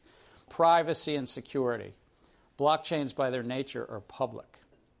issues. Privacy and security. Blockchains, by their nature, are public.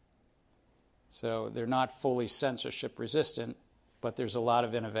 So they're not fully censorship resistant, but there's a lot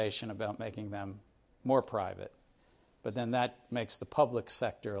of innovation about making them more private. But then that makes the public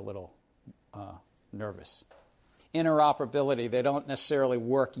sector a little nervous. Interoperability, they don't necessarily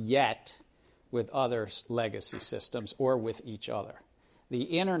work yet with other legacy systems or with each other. The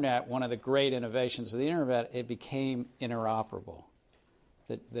internet, one of the great innovations of the internet, it became interoperable,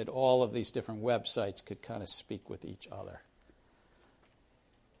 that all of these different websites could kind of speak with each other.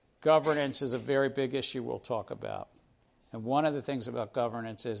 Governance is a very big issue we'll talk about. And one of the things about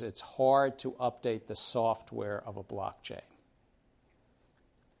governance is it's hard to update the software of a blockchain.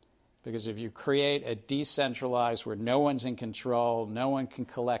 Because if you create a decentralized where no one's in control, no one can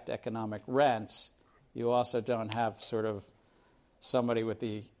collect economic rents, you also don't have sort of somebody with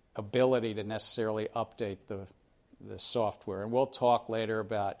the ability to necessarily update the software. And we'll talk later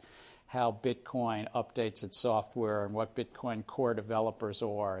about how Bitcoin updates its software and what Bitcoin core developers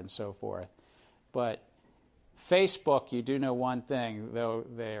are and so forth. But Facebook, you do know one thing, though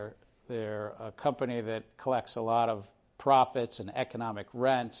they're a company that collects a lot of profits and economic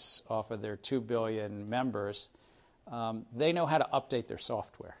rents off of their 2 billion members, they know how to update their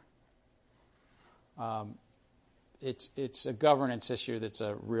software. It's a governance issue that's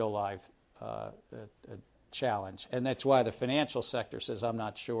a real life a challenge. And that's why the financial sector says, I'm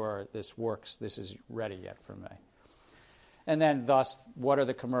not sure this works, this is ready yet for me. And then thus, what are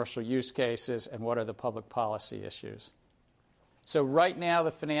the commercial use cases and what are the public policy issues? So right now,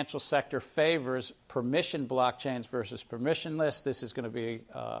 the financial sector favors permission blockchains versus permissionless. This is going to be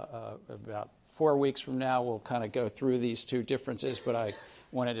about 4 weeks from now. We'll kind of go through these two differences, but I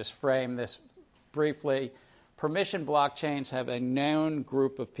want to just frame this briefly. Permission blockchains have a known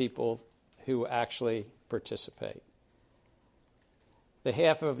group of people who actually participate. The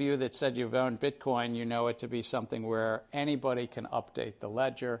half of you that said you've owned Bitcoin, you know it to be something where anybody can update the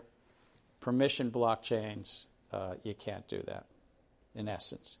ledger. Permission blockchains, you can't do that, in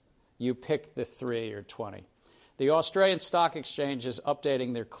essence. You pick the 3 or 20. The Australian Stock Exchange is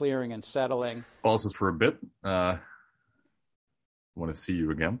updating their clearing and settling. Pause this for a bit. I want to see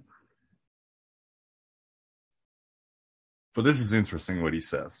you again. But this is interesting what he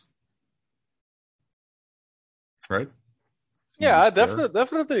says. Right? Yeah,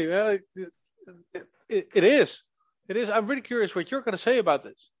 definitely. It is. It is. I'm really curious what you're going to say about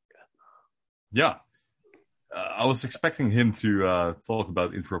this. Yeah. I was expecting him to talk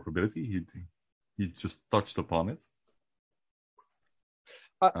about interoperability. He just touched upon it.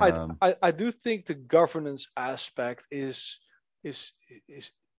 I do think the governance aspect is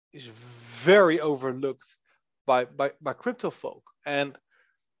very overlooked by crypto folk. And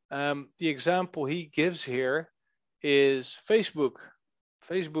the example he gives here is Facebook.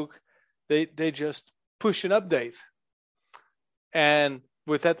 Facebook, they just push an update. And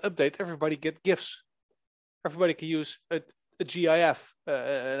with that update, everybody get GIFs. Everybody can use a GIF,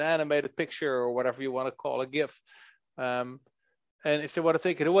 an animated picture or whatever you want to call a GIF. And if they want to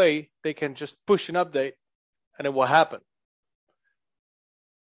take it away, they can just push an update and it will happen.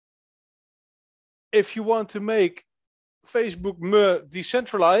 If you want to make Facebook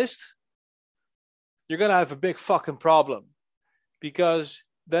decentralized, you're going to have a big fucking problem, because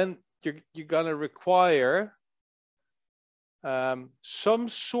then you're going to require some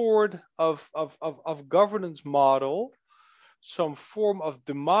sort of governance model, some form of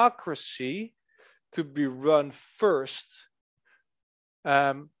democracy to be run first,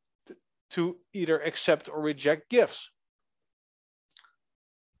 to either accept or reject gifts.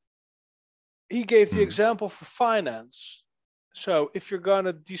 He gave the example for finance. So if you're going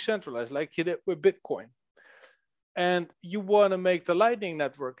to decentralize like you did with Bitcoin, and you want to make the Lightning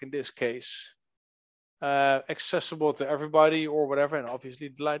Network in this case accessible to everybody or whatever, and obviously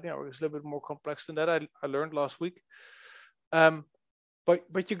the Lightning Network is a little bit more complex than that, I learned last week.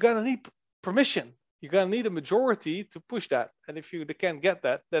 But you're going to need permission. You're going to need a majority to push that. And if you can't get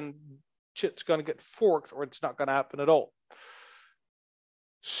that, then shit's going to get forked or it's not going to happen at all.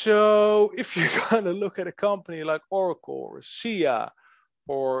 So if you're going to look at a company like Oracle or SIA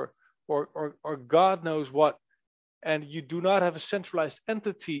or God knows what, and you do not have a centralized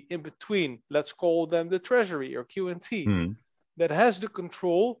entity in between, let's call them the Treasury or QNT, that has the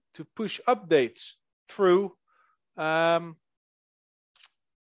control to push updates through, but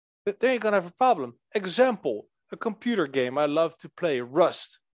then you're going to have a problem. Example, a computer game I love to play,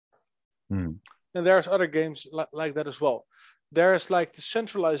 Rust. And there's other games like that as well. There's like the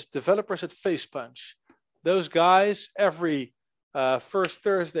centralized developers at FacePunch. Those guys, every first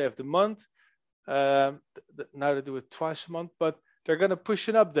Thursday of the month, now they do it twice a month, but they're going to push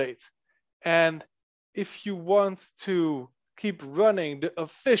an update. And if you want to keep running the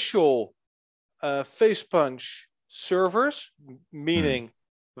official FacePunch servers, meaning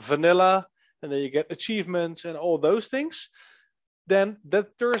vanilla and then you get achievements and all those things. Then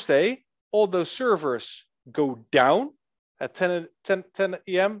that Thursday, all those servers go down at 10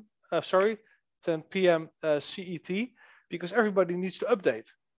 p.m. CET, because everybody needs to update.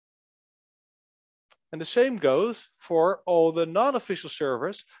 And the same goes for all the non-official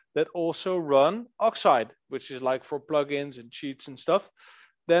servers that also run Oxide, which is like for plugins and cheats and stuff.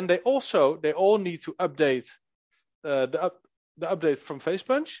 Then they all need to update the update from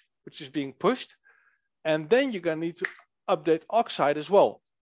FacePunch, which is being pushed, and then you're gonna need to update Oxide as well.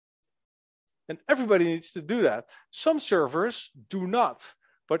 And everybody needs to do that. Some servers do not,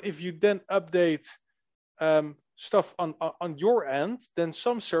 but if you then update stuff on your end, then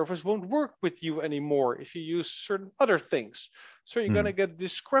some servers won't work with you anymore if you use certain other things. So you're gonna get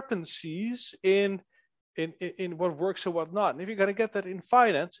discrepancies in what works and what not. And if you're gonna get that in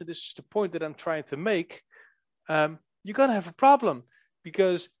finance, and this is the point that I'm trying to make, you're gonna have a problem.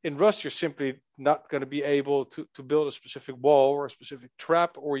 Because in Rust, you're simply not going to be able to build a specific wall or a specific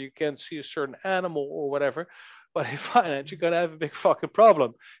trap, or you can't see a certain animal or whatever. But in finance, you're going to have a big fucking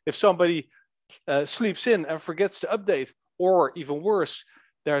problem. If somebody sleeps in and forgets to update, or even worse,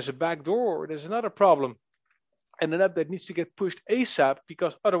 there's a backdoor or there's another problem, and an update needs to get pushed ASAP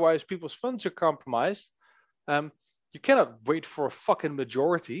because otherwise people's funds are compromised, you cannot wait for a fucking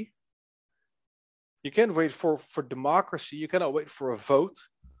majority. You can't wait for democracy. You cannot wait for a vote.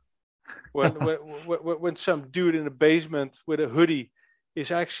 When some dude in the basement with a hoodie is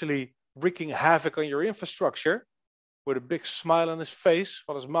actually wreaking havoc on your infrastructure with a big smile on his face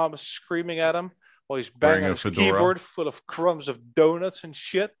while his mom is screaming at him while he's banging on his keyboard full of crumbs of donuts and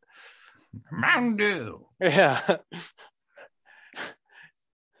shit. Mountain Dew. Yeah.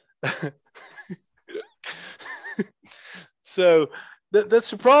 So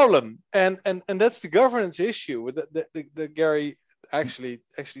that's a problem, and that's the governance issue that Gary actually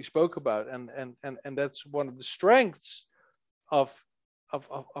spoke about, and that's one of the strengths of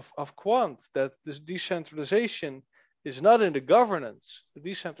Quant, that this decentralization is not in the governance. The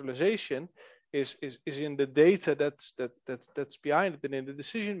decentralization is in the data that's behind it, and in the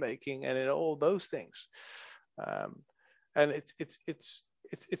decision making, and in all those things, and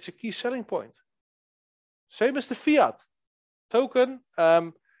it's a key selling point. Same as the fiat token,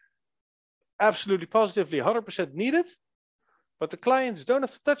 absolutely positively 100% needed, but the clients don't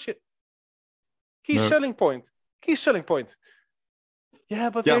have to touch it. Key selling point. Yeah,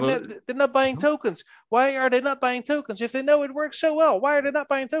 but they're not buying tokens. Why are they not buying tokens? If they know it works so well, why are they not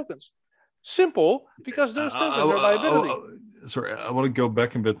buying tokens? Simple, because those tokens are liability. Sorry, I want to go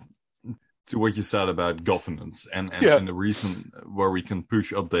back a bit to what you said about governance and the reason where we can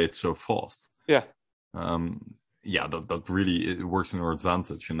push updates so fast. Yeah. That really it works in our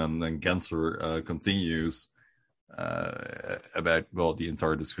advantage. And then Gensler continues about, the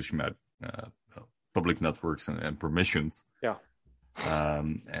entire discussion about public networks and permissions. Yeah.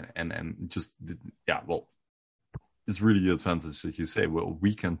 And just, it's really the advantage that you say, well,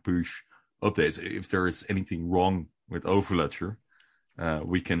 we can push updates. If there is anything wrong with Overledger,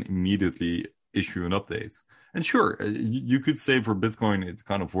 we can immediately issue an update. And sure, you could say for Bitcoin it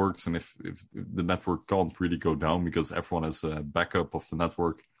kind of works, and if the network can't really go down because everyone has a backup of the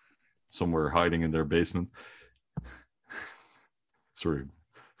network somewhere hiding in their basement. Sorry,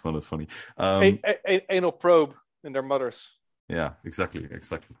 I found it funny. Anal probe in their mothers. Yeah, exactly.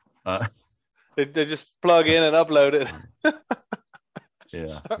 They just plug in and upload it.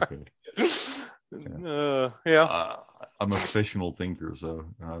 Yeah. Okay. Yeah. I'm a professional thinker, so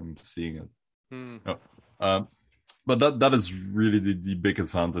I'm seeing it. But that is really the big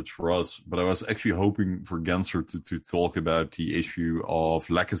advantage for us. But I was actually hoping for Gensler to talk about the issue of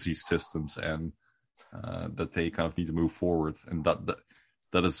legacy systems and that they kind of need to move forward, and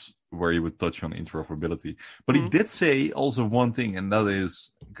that is where he would touch on interoperability. But he did say also one thing, and that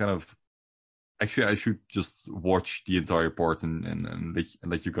is kind of, actually I should just watch the entire part and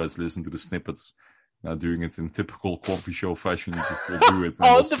let you guys listen to the snippets. Now doing it in typical coffee show fashion, you just will do it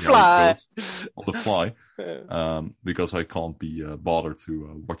on the fly. On the fly, because I can't be bothered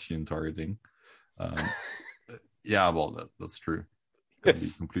to watch the entire thing. That's true. I'll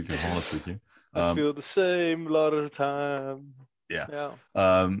be completely honest with you. I feel the same a lot of the time. Yeah.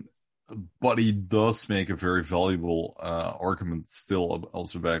 But he does make a very valuable argument still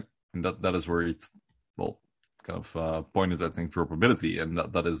also about, and that is where it kind of pointed at interoperability, and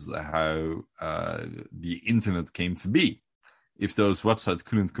that is how the internet came to be. If those websites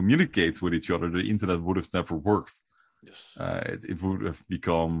couldn't communicate with each other, the internet would have never worked. Yes. It would have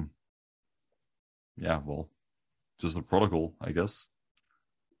become, just a protocol, I guess.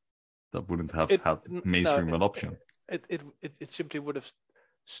 That wouldn't have had mainstream adoption. It simply would have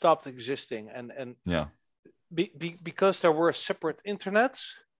stopped existing, and Yeah. because there were separate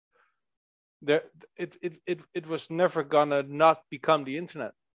internets, there it was never gonna not become the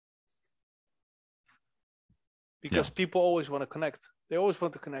internet, because people always want to connect. They always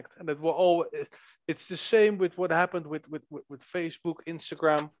want to connect, and it's the same with what happened with Facebook,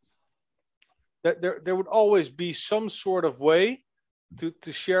 Instagram. That there would always be some sort of way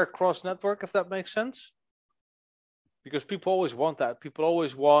to share cross network, if that makes sense, because people always want that. People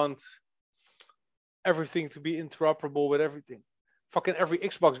always want everything to be interoperable with everything. Fucking every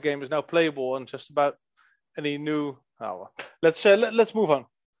Xbox game is now playable on just about any new. Oh, well. Let's move on.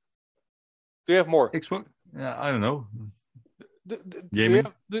 Do you have more? Xbox? Yeah, I don't know. Do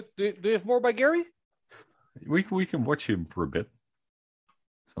you have more by Gary? We can watch him for a bit.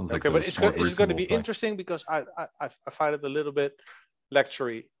 Sounds okay, like but it's going to be interesting because I find it a little bit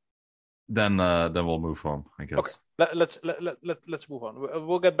lectury. Then we'll move on, I guess. Okay, let's move on.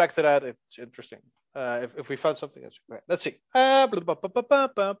 We'll get back to that if it's interesting. If we find something else, let's see. Foot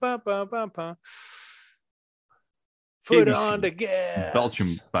ABC, on the gas.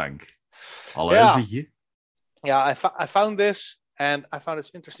 Belgium bank. Yeah, I found this, and I found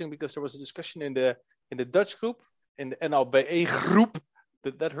this interesting because there was a discussion in the Dutch group, in the NLBE group.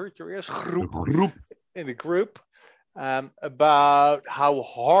 Did that hurt your ears? Group. In the group, about how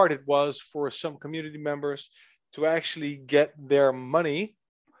hard it was for some community members to actually get their money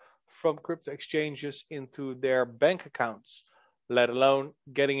from crypto exchanges into their bank accounts, let alone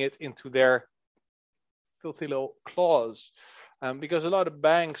getting it into their filthy little claws. Because a lot of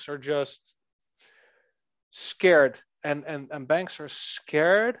banks are just scared, and banks are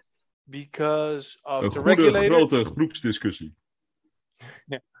scared because of the regulator. Grote groepsdiscussie.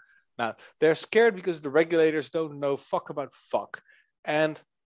 Yeah. Now, they're scared because the regulators don't know fuck about fuck. And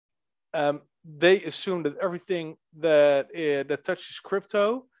they assume that everything that touches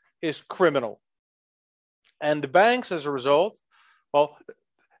crypto is criminal. And the banks, as a result, well,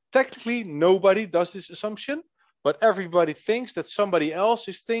 technically nobody does this assumption, but everybody thinks that somebody else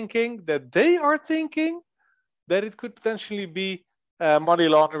is thinking that they are thinking that it could potentially be money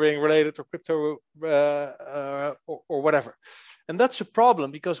laundering related to crypto or whatever. And that's a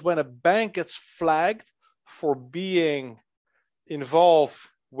problem, because when a bank gets flagged for being involved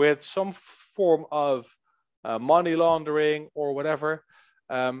with some form of money laundering or whatever,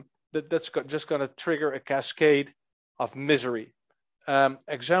 that's just going to trigger a cascade of misery.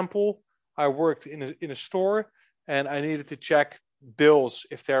 Example, I worked in a store, and I needed to check bills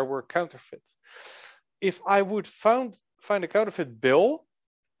if there were counterfeit. If I would find a counterfeit bill,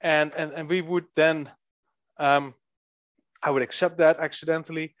 and we would then I would accept that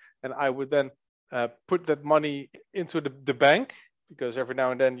accidentally, and I would then put that money into the bank, because every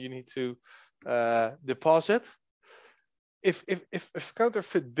now and then you need to deposit. If a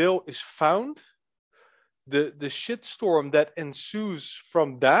counterfeit bill is found, the shitstorm that ensues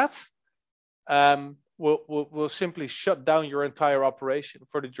from that will simply shut down your entire operation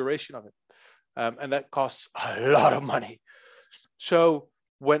for the duration of it, and that costs a lot of money. So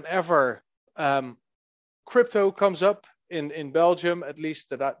whenever crypto comes up in Belgium, at least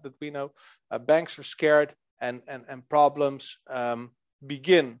that we know, banks are scared, and problems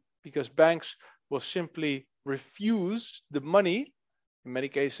begin, because banks will simply refuse the money, in many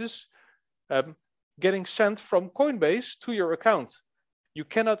cases, getting sent from Coinbase to your account. You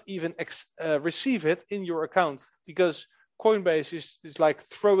cannot even receive it in your account, because Coinbase is like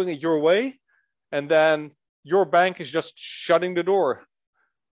throwing it your way, and then your bank is just shutting the door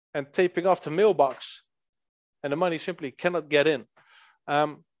and taping off the mailbox, and the money simply cannot get in.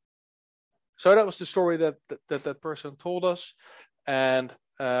 So that was the story that person told us, and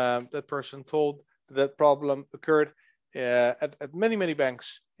that person told that problem occurred at many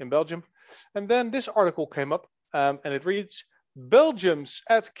banks in Belgium. And then this article came up, and it reads: Belgium's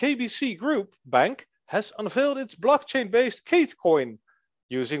at KBC Group Bank has unveiled its blockchain-based Kate coin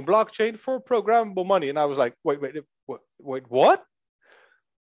using blockchain for programmable money. And I was like, wait, what?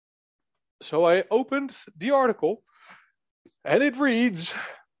 So I opened the article, and it reads: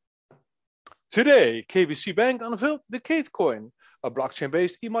 Today, KBC Bank unveiled the Kate coin, a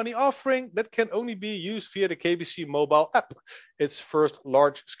blockchain-based e-money offering that can only be used via the KBC mobile app. Its first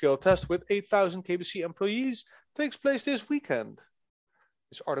large-scale test with 8,000 KBC employees takes place this weekend.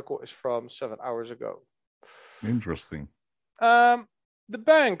 This article is from 7 hours ago. Interesting. The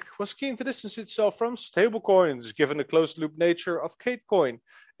bank was keen to distance itself from stablecoins, given the closed-loop nature of Kate coin.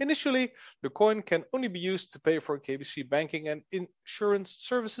 Initially, the coin can only be used to pay for KBC banking and insurance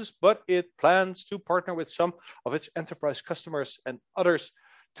services, but it plans to partner with some of its enterprise customers and others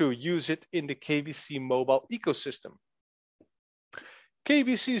to use it in the KBC mobile ecosystem.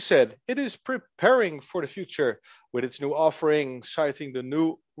 KBC said it is preparing for the future with its new offering, citing the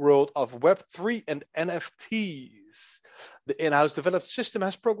new world of Web3 and NFTs. The in-house developed system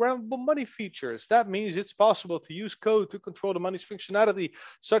has programmable money features. That means it's possible to use code to control the money's functionality,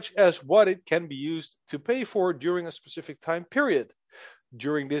 such as what it can be used to pay for during a specific time period.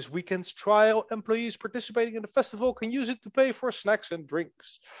 During this weekend's trial, employees participating in the festival can use it to pay for snacks and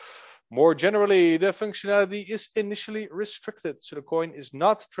drinks. More generally, the functionality is initially restricted, so the coin is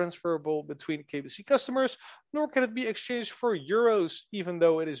not transferable between KBC customers, nor can it be exchanged for euros, even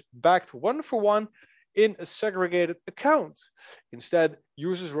though it is backed one for one in a segregated account. Instead,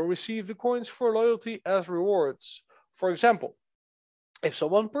 users will receive the coins for loyalty as rewards. For example, if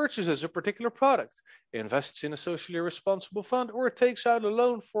someone purchases a particular product, invests in a socially responsible fund, or takes out a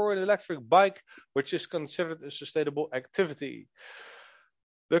loan for an electric bike, which is considered a sustainable activity.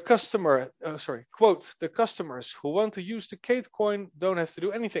 Quote, the customers who want to use the Kate coin don't have to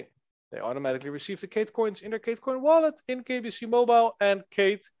do anything. They automatically receive the Kate coins in their Kate coin wallet in KBC Mobile, and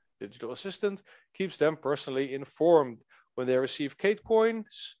Kate, digital assistant, keeps them personally informed when they receive Kate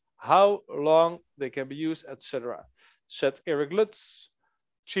coins, how long they can be used, etc., said Eric Lutz,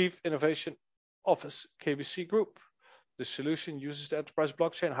 Chief Innovation Office, KBC Group. The solution uses the enterprise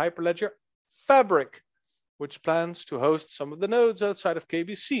blockchain Hyperledger Fabric, which plans to host some of the nodes outside of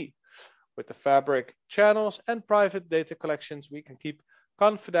KBC. With the Fabric channels and private data collections, we can keep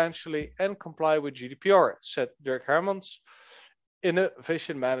confidentially and comply with GDPR, said Dirk Hermans,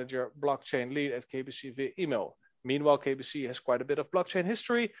 Innovation Manager, Blockchain Lead at KBC via email. Meanwhile, KBC has quite a bit of blockchain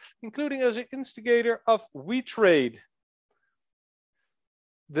history, including as an instigator of WeTrade,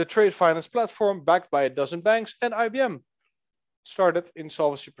 the trade finance platform backed by a dozen banks and IBM, started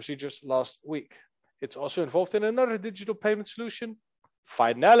insolvency procedures last week. It's also involved in another digital payment solution,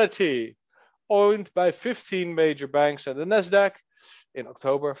 Finality, owned by 15 major banks and the Nasdaq. In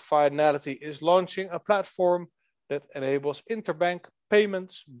October, Finality is launching a platform that enables interbank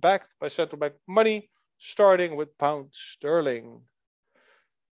payments backed by central bank money, starting with pound sterling.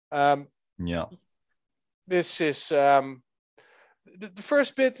 This is the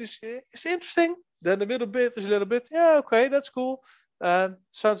first bit is interesting. Then the middle bit is a little bit, yeah, okay, that's cool.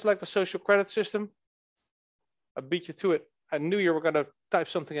 Sounds like the social credit system. I beat you to it. I knew you were going to type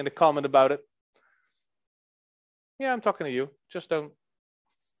something in the comment about it. Yeah, I'm talking to you. Just don't.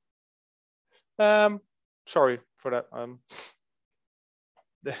 Sorry for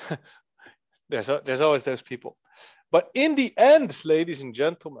that. There's always those people. But in the end, ladies and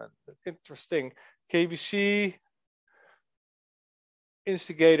gentlemen, interesting. KBC,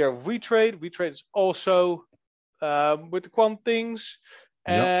 instigator of WeTrade. WeTrade is also with the quant things.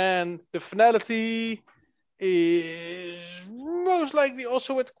 And the Finality is most likely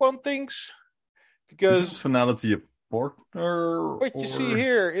also with quant things, because isn't Finality a partner? What you see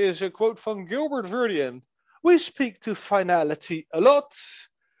here is a quote from Gilbert Verdian. We speak to Finality a lot.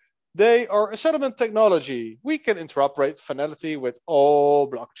 They are a settlement technology. We can interoperate Finality with all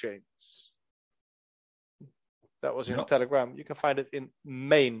blockchains. That was in Telegram. You can find it in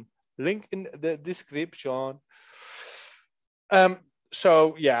main. Link in the description.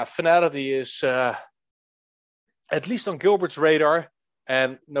 So yeah, Finality is at least on Gilbert's radar,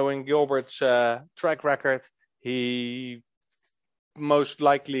 and knowing Gilbert's track record, he most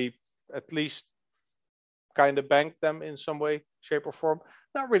likely at least kind of banked them in some way, shape, or form.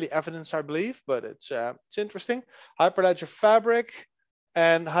 Not really evidence, I believe, but it's interesting. Hyperledger Fabric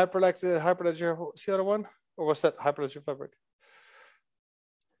and Hyperledger. What's the other one? Or was that Hyperledger Fabric?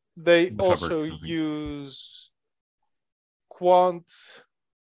 They also use Quant,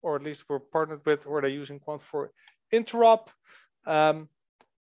 or at least we're partnered with, or they're using Quant for interop.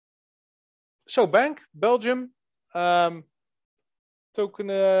 So bank, Belgium, tokenizing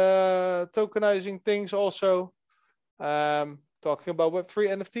things also, talking about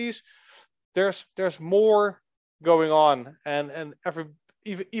Web3 NFTs. There's more going on, and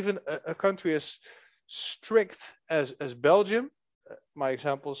even a country as strict as Belgium, my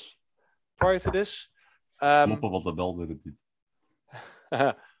examples prior to this, are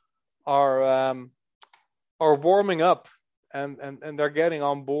warming up, and they're getting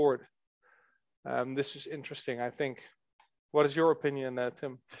on board. This is interesting, I think. What is your opinion,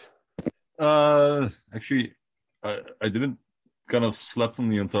 Tim? Actually, I didn't kind of slept on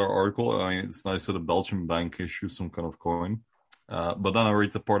the entire article. I mean, it's nice that a Belgian bank issues some kind of coin. But then I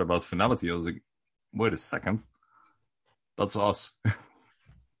read the part about Finality. I was like, wait a second. That's us.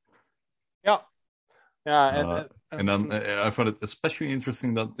 Yeah. And then I found it especially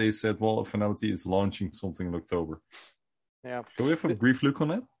interesting that they said, well, Finality is launching something in October. Yeah. Can we have a brief look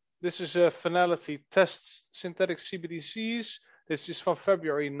on it? This is a Finality tests synthetic CBDCs This is from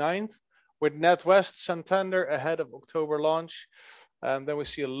February 9th, with NatWest Santander ahead of October launch. Then we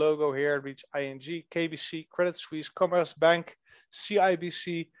see a logo here. It reads ING, KBC, Credit Suisse, Commerzbank,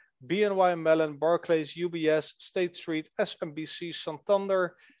 CIBC, BNY Mellon, Barclays, UBS, State Street, SMBC,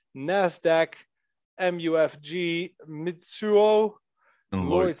 Santander, NASDAQ, MUFG, Mitsuo, And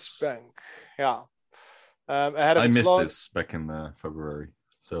Lloyds Bank. Yeah. Ahead of I its missed launch, this back in February,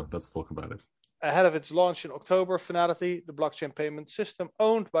 so let's talk about it. Ahead of its launch in October, Finality, the blockchain payment system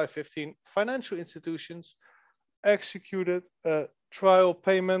owned by 15 financial institutions, executed a trial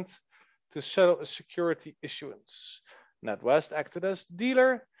payment to settle a security issuance. NatWest acted as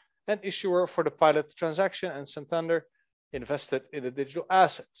dealer and issuer for the pilot transaction, and Santander invested in the digital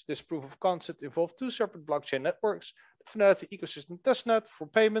assets. This proof of concept involved two separate blockchain networks, the Finality ecosystem testnet for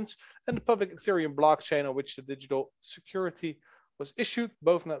payments and the public Ethereum blockchain on which the digital security was issued.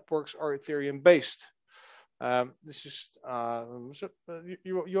 Both networks are Ethereum based. This is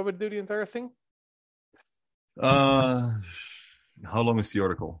you want me to do the entire thing? How long is the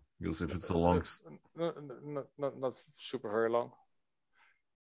article? Because if it's the longest, not super very long.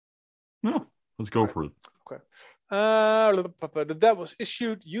 No, let's go for it. Okay. The debt was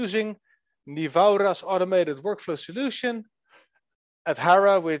issued using Daura's automated workflow solution at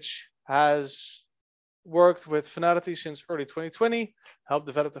Hara, which has worked with Finality since early 2020, helped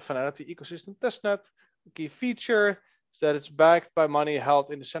develop the Finality ecosystem testnet. The key feature is that it's backed by money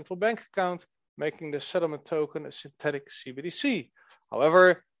held in the central bank account, making the settlement token a synthetic CBDC.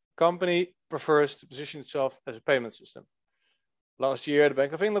 However, the company prefers to position itself as a payment system. Last year, the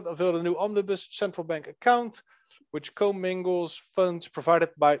Bank of England unveiled a new omnibus central bank account, which commingles funds provided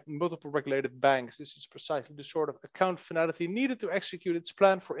by multiple regulated banks. This is precisely the sort of account Finality needed to execute its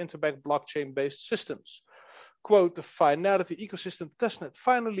plan for interbank blockchain-based systems. Quote, the Finality ecosystem testnet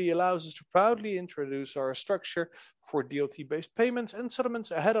finally allows us to proudly introduce our structure for DLT-based payments and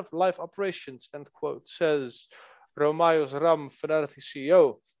settlements ahead of live operations, end quote, says Romaios Ram, Finality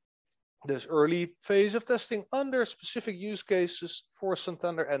CEO. This early phase of testing under specific use cases for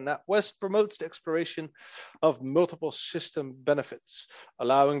Santander and NatWest promotes the exploration of multiple system benefits,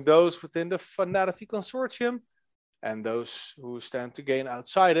 allowing those within the Finality consortium and those who stand to gain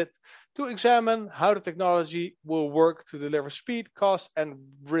outside it to examine how the technology will work to deliver speed, cost, and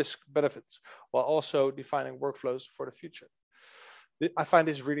risk benefits, while also defining workflows for the future. I find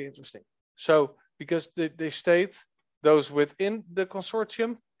this really interesting. So, because they state those within the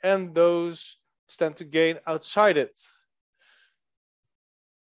consortium and those stand to gain outside it.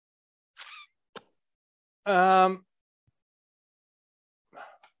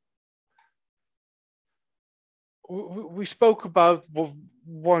 We spoke about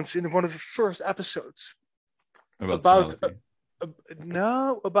once in one of the first episodes about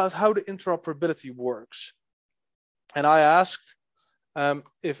how the interoperability works, and I asked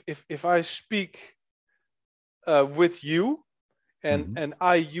if I speak with you and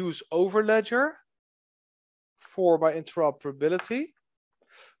I use Overledger for my interoperability,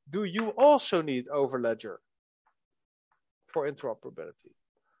 do you also need Overledger for interoperability?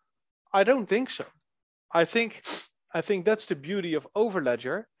 I don't think so. I think that's the beauty of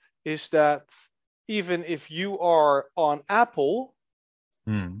Overledger, is that even if you are on Apple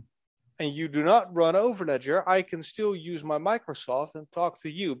and you do not run Overledger, I can still use my Microsoft and talk to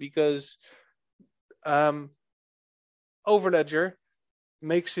you, because Overledger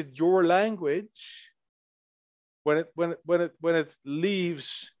makes it your language when it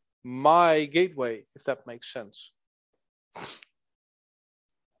leaves my gateway, if that makes sense.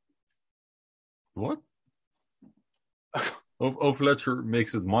 What? Overledger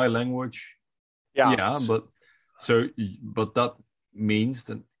makes it my language. Yeah, but that means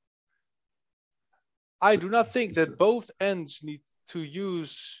that I do not think that both ends need to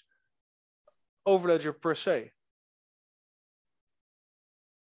use Overledger per se.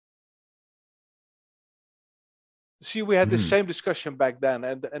 See, we had the same discussion back then,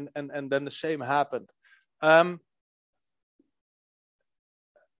 and then the same happened. Language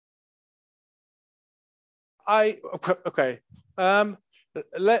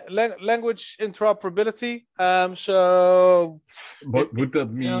interoperability. But would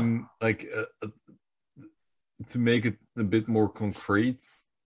that mean to make it a bit more concrete?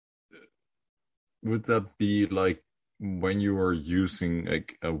 Would that be like when you are using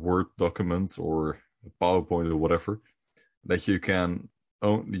like a Word document or a PowerPoint or whatever, that you can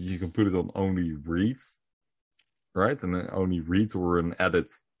put it on only read, right? And then only read or an edit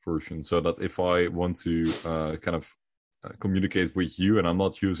version, so that if I want to communicate with you and I'm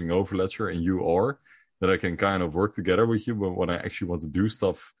not using Overledger and you are, that I can kind of work together with you, but when I actually want to do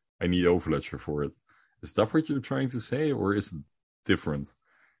stuff, I need Overledger for it. Is that what you're trying to say, or is it different?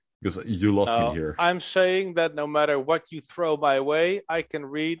 Because you lost me here. I'm saying that no matter what you throw my way, I can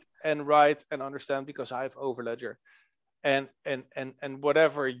read and write and understand because I have Overledger. And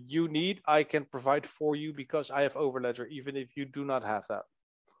whatever you need, I can provide for you because I have Overledger, even if you do not have that.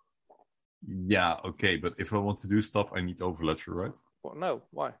 Yeah, okay, but if I want to do stuff, I need Overledger, right? Well, no,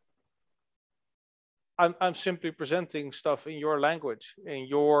 why? I'm simply presenting stuff in your language, in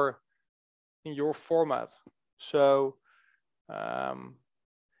your format. So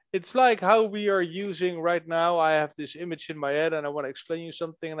it's like how we are using right now. I have this image in my head and I want to explain you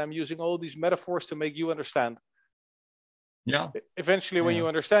something, and I'm using all these metaphors to make you understand. Yeah. Eventually, when you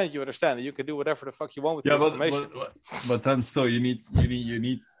understand, you understand. You can do whatever the fuck you want with the information. But then still, you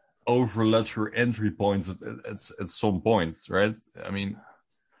need Overledger entry points at some points, right? I mean,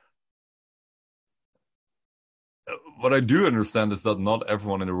 what I do understand is that not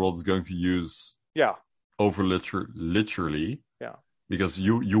everyone in the world is going to use Overledger literally. Yeah. Because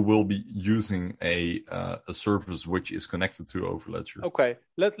you will be using a service which is connected to Overledger. Okay,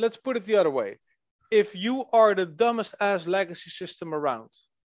 let's put it the other way. If you are the dumbest ass legacy system around,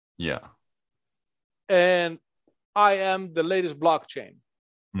 and I am the latest blockchain,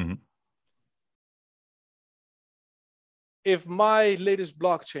 if my latest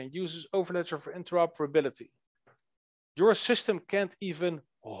blockchain uses Overledger for interoperability, your system can't even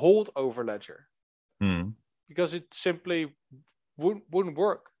hold Overledger because it simply wouldn't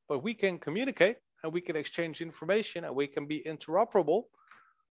work. But we can communicate and we can exchange information and we can be interoperable.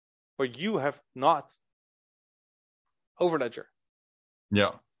 But you have not Overledger.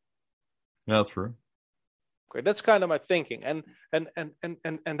 Yeah, that's true. Okay, that's kind of my thinking, and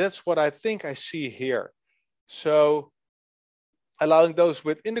that's what I think I see here. So, allowing those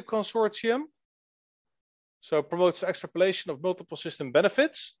within the consortium, so promotes the extrapolation of multiple system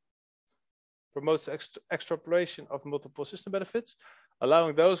benefits. Promotes the extrapolation of multiple system benefits,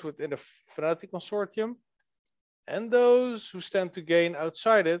 allowing those within the finality consortium and those who stand to gain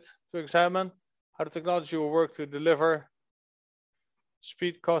outside it to examine how the technology will work to deliver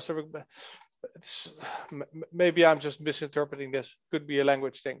speed, cost. Maybe I'm just misinterpreting this. Could be a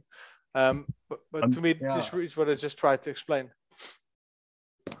language thing. But to me, this is what I just tried to explain.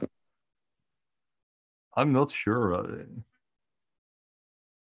 I'm not sure.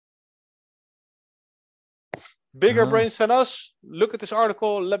 Bigger brains than us, look at this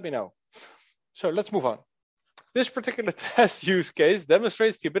article, let me know. So let's move on. This particular test use case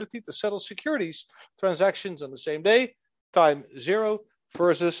demonstrates the ability to settle securities transactions on the same day, time 0,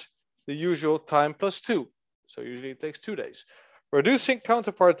 versus the usual time +2. So usually it takes 2 days. Reducing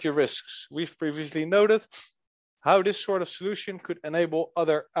counterparty risks. We've previously noted how this sort of solution could enable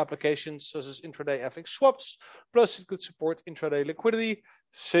other applications such as intraday FX swaps, plus it could support intraday liquidity,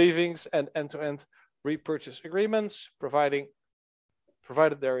 savings, and end-to-end repurchase agreements, provided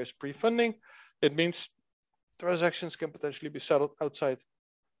there is pre-funding. It means transactions can potentially be settled outside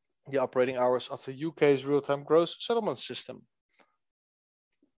the operating hours of the UK's real-time gross settlement system.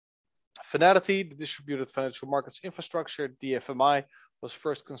 Finality, the distributed financial markets infrastructure, DFMI, was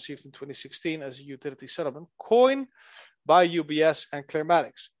first conceived in 2016 as a utility settlement coin by UBS and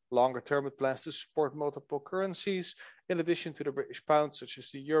Clearmatics. Longer term, it plans to support multiple currencies in addition to the British pound, such as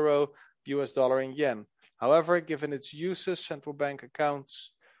the euro, US dollar, and yen. However, given its uses, central bank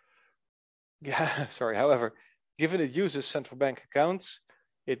accounts,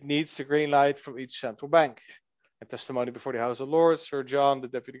 it needs the green light from each central bank. In testimony before the House of Lords, Sir John, the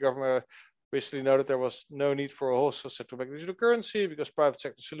Deputy Governor, recently noted there was no need for a wholesale central bank digital currency because private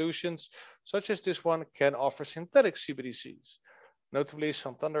sector solutions, such as this one, can offer synthetic CBDCs. Notably,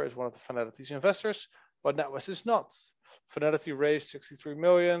 Santander is one of the Finality's investors, but NatWest is not. Finality raised 63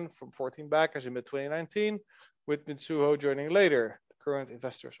 million from 14 backers in mid-2019, with Mitsuho joining later. The current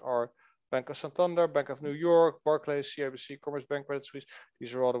investors are Bank of Santander, Bank of New York, Barclays, CIBC, Commerzbank, Credit Suisse.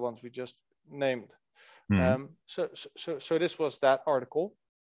 These are all the ones we just named. So this was that article.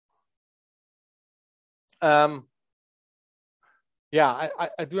 I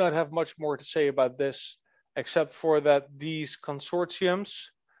do not have much more to say about this, except for that these consortiums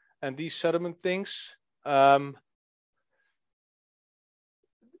and these settlement things,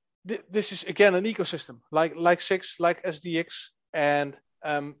 this is again an ecosystem, like SIX, like SDX, and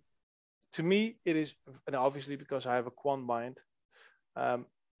to me it is, and obviously because I have a quant mind,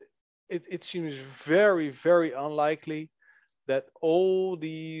 it seems very, very unlikely that all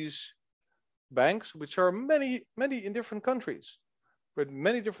these banks, which are many in different countries with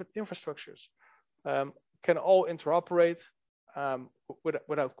many different infrastructures, can all interoperate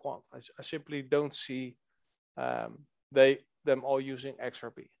without quant. I simply don't see them all using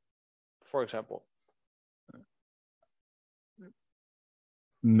XRP, for example.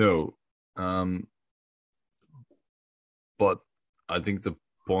 No. But I think the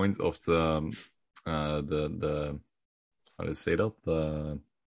point of the how do I say that? The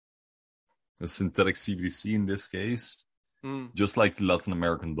synthetic CBDC in this case, just like the Latin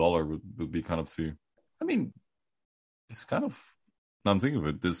American dollar would be kind of to. I mean, it's kind of. Now I'm thinking of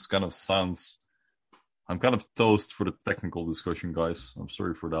it. This kind of sounds. I'm kind of toast for the technical discussion, guys. I'm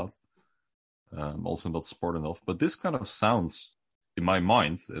sorry for that. Also not smart enough, but this kind of sounds, in my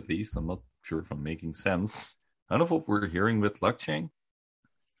mind at least, I'm not sure if I'm making sense. Kind of what we're hearing with blockchain.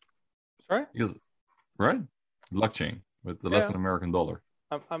 Sorry? Because, right? Blockchain with the Latin American dollar.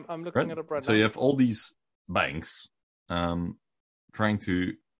 I'm looking it up right now. So you have all these banks trying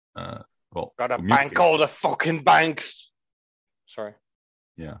to got a bank all the fucking banks. Sorry.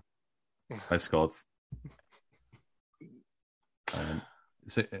 Yeah. Hi, Scott.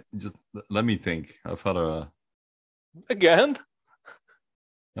 So just let me think. I've had a again.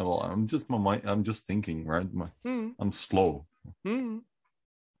 Yeah, well, I'm just thinking, right? I'm slow.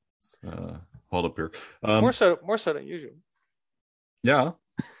 It's hot up here. More so than usual. Yeah.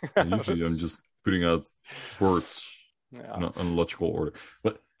 Usually I'm just putting out words in a logical order.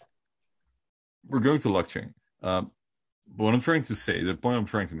 But we're going to blockchain. But what I'm trying to say, the point I'm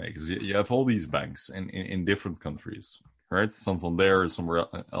trying to make is you have all these banks in different countries, right? Santander is somewhere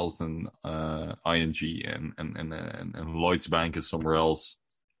else than ING, and Lloyds Bank is somewhere else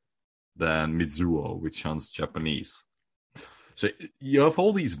than Mizuho, which sounds Japanese. So you have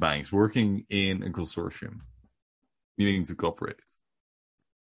all these banks working in a consortium, needing to cooperate.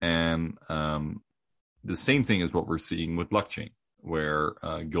 And the same thing is what we're seeing with blockchain, where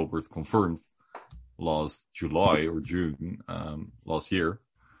Gilbert confirmed last July or June last year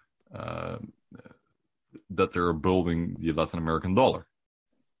that they're building the Latin American dollar.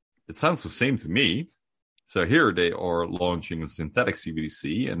 It sounds the same to me. So here they are launching a synthetic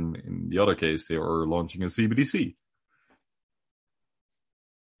CBDC, and in the other case, they are launching a CBDC.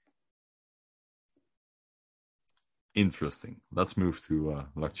 Interesting. Let's move to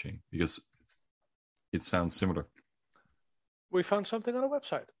blockchain because it sounds similar. We found something on a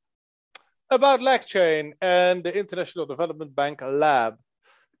website about blockchain and the International Development Bank Lab.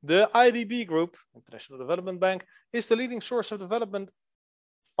 The IDB Group, International Development Bank, is the leading source of development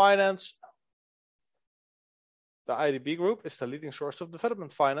finance. The IDB Group is the leading source of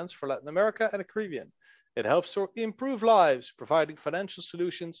development finance for Latin America and the Caribbean. It helps to improve lives, providing financial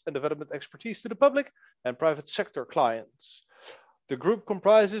solutions and development expertise to the public and private sector clients. The group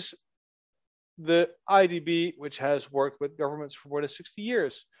comprises the IDB, which has worked with governments for more than 60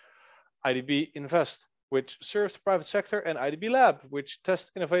 years, IDB Invest, which serves the private sector, and IDB Lab, which tests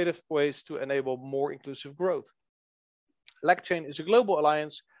innovative ways to enable more inclusive growth. LACChain is a global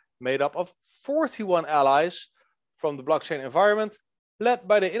alliance made up of 41 allies from the blockchain environment, led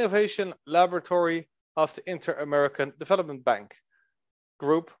by the Innovation Laboratory of the Inter-American Development Bank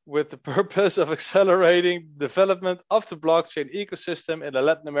Group, with the purpose of accelerating development of the blockchain ecosystem in the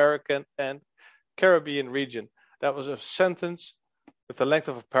Latin American and Caribbean region. That was a sentence with the length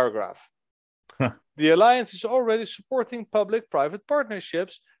of a paragraph. The alliance is already supporting public-private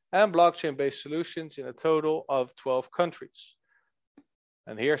partnerships and blockchain-based solutions in a total of 12 countries.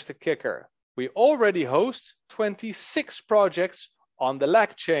 And here's the kicker. We already host 26 projects on the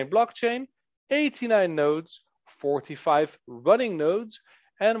LACChain blockchain, 89 nodes, 45 running nodes,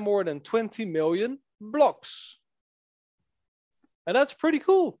 and more than 20 million blocks. And that's pretty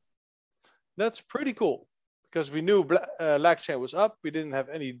cool. That's pretty cool because we knew LACChain was up. We didn't have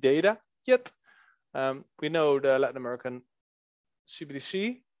any data yet. We know the Latin American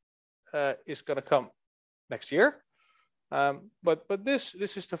CBDC is going to come next year. But this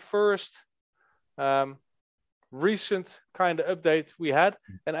is the first recent kind of update we had.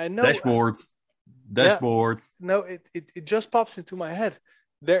 And I know dashboards. Yeah, no, it just pops into my head.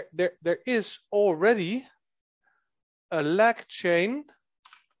 There is already a LACChain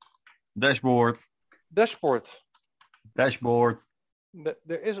dashboard. There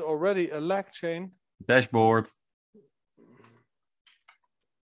is already a LACChain dashboard.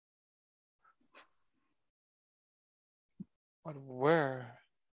 But where?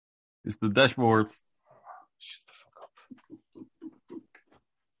 It's the dashboard. Shut the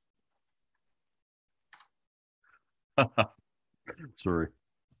fuck up. Sorry.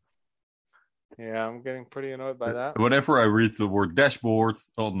 Yeah, I'm getting pretty annoyed by that. Whenever I read the word dashboard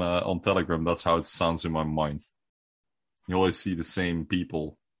on Telegram, that's how it sounds in my mind. You always see the same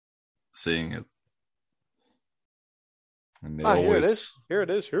people saying it. And they always... Here it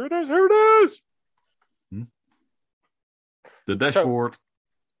is. The dashboard.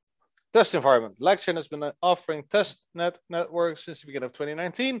 Test environment. LangChain has been offering testnet networks since the beginning of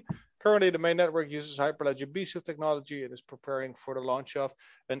 2019. Currently, the main network uses Hyperledger BSIF technology and is preparing for the launch of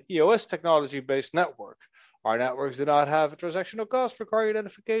an EOS technology-based network. Our networks do not have a transactional cost, require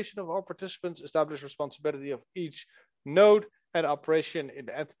identification of all participants, establish responsibility of each node and operation in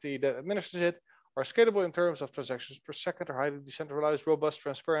the entity that administers it, are scalable in terms of transactions per second, are highly decentralized, robust,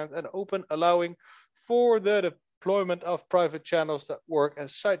 transparent, and open, allowing for the deployment of private channels that work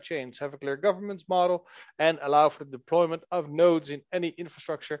as sidechains, have a clear governance model, and allow for the deployment of nodes in any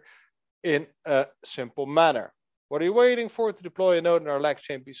infrastructure in a simple manner. What are you waiting for to deploy a node in our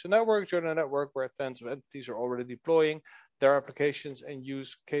LangChain piece of network? Join a network where tens of entities are already deploying their applications and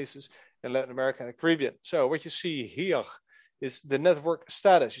use cases in Latin America and the Caribbean. So what you see here is the network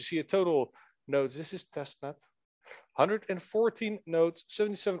status. You see a total nodes. This is testnet. 114 nodes,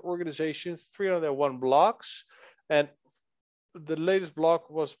 77 organizations, 301 blocks. And the latest block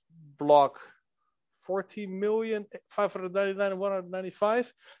was block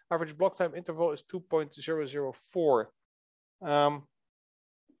 40,599,195. Average block time interval is 2.004.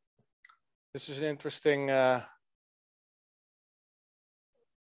 This is an interesting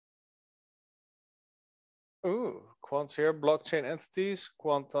quants here, blockchain entities,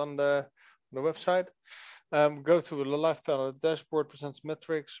 quant on the website. Go to the live panel. The dashboard presents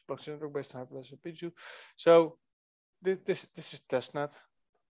metrics, blockchain network based on Hyperledger P2. So this is testnet.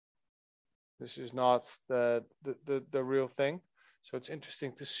 This is not the real thing. So it's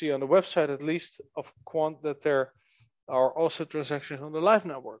interesting to see on the website, at least of Quant, that there are also transactions on the live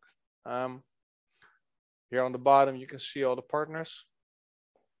network. Here on the bottom, you can see all the partners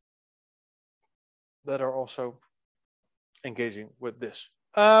that are also engaging with this.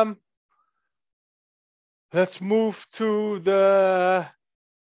 Let's move to the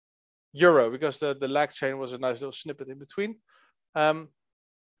euro, because the LangChain was a nice little snippet in between.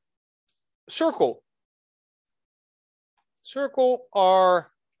 Circle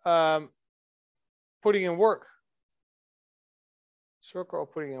are putting in work. Circle are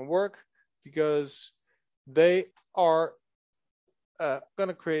putting in work because they are going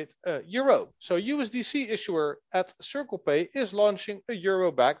to create a euro. So USDC issuer at CirclePay is launching a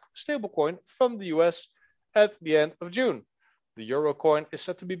euro-backed stablecoin from the US at the end of June. The euro coin is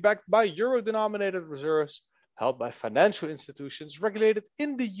set to be backed by euro-denominated reserves held by financial institutions regulated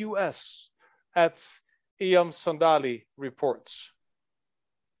in the US, at Sandali reports.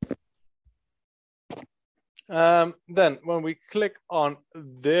 Then when we click on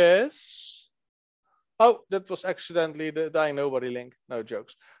this, oh, that was accidentally the Dying Nobody link. No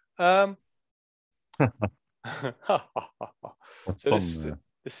jokes. So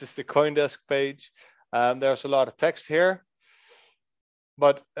this is the CoinDesk page. There's a lot of text here.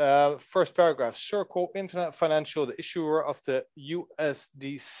 But first paragraph, Circle Internet Financial, the issuer of the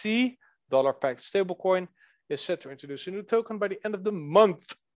USDC dollar-backed stablecoin, is set to introduce a new token by the end of the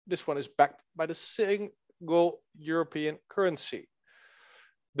month. This one is backed by the single European currency.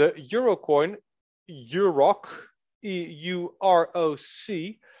 The euro coin, EUROC,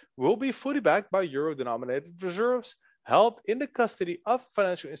 EUROC, will be fully backed by euro-denominated reserves held in the custody of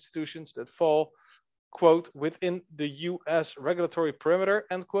financial institutions that fall, quote, within the US regulatory perimeter,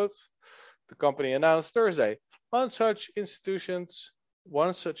 end quote. The company announced Thursday. One such institutions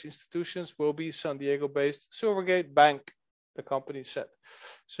will be San Diego-based Silvergate Bank, the company said.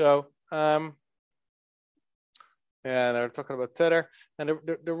 So, and they're talking about Tether, and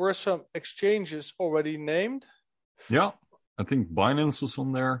there were some exchanges already named. Yeah, I think Binance was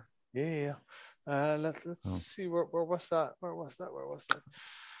on there. Yeah. Let's see, where was that? Where was that?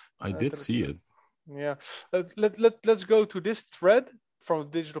 I did see it. Yeah. Let's go to this thread from the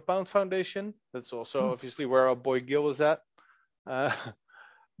Digital Pound Foundation. That's also obviously where our boy Gil is at.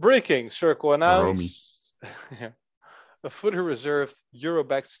 Breaking, Circle announced a fully reserved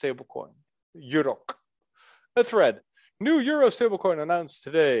euro-backed stablecoin, EUROC. A thread. New euro stablecoin announced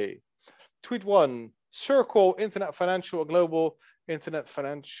today. Tweet 1. Circle Internet Financial, a global internet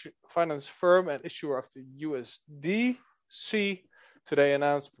finance firm and issuer of the USDC, today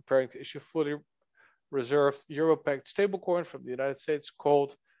announced preparing to issue fully reserved euro-backed stablecoin from the United States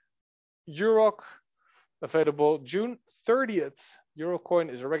called EUROC, available June 30th. Eurocoin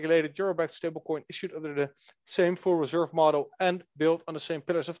is a regulated euro-backed stablecoin issued under the same full reserve model and built on the same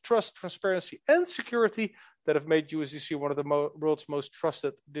pillars of trust, transparency, and security that have made USDC one of the world's most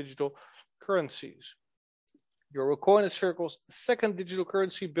trusted digital currencies. Eurocoin is Circle's second digital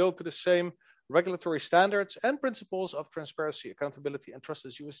currency built to the same regulatory standards and principles of transparency, accountability, and trust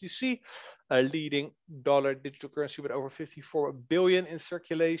as USDC, a leading dollar digital currency with over 54 billion in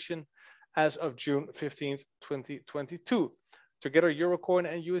circulation as of June 15th, 2022. Together,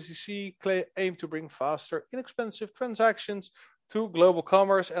 Eurocoin and USDC aim to bring faster, inexpensive transactions to global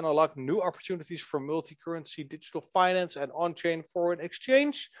commerce and unlock new opportunities for multi-currency digital finance and on-chain foreign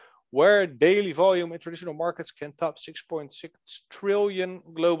exchange, where daily volume in traditional markets can top 6.6 trillion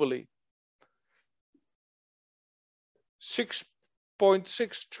globally.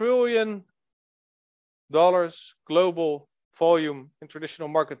 $6.6 trillion global volume in traditional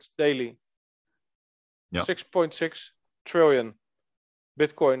markets daily. Yeah. 6.6 trillion.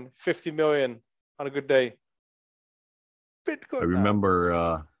 Bitcoin, 50 million on a good day. Bitcoin. I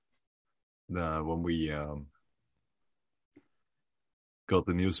remember when we got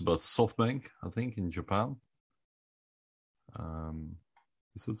the news about SoftBank, I think, in Japan.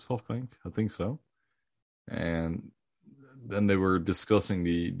 Is it SoftBank? I think so. And then they were discussing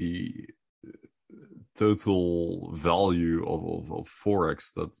the total value of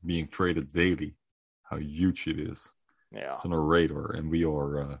Forex that's being traded daily, how huge it is. Yeah. It's on our radar, and we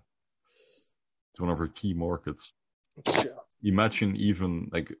are it's one of our key markets. Yeah. Imagine even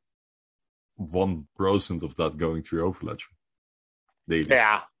like 1% of that going through Overledger daily.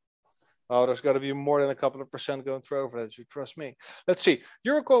 Yeah. Oh, there's got to be more than a couple of percent going through Overledger, trust me. Let's see.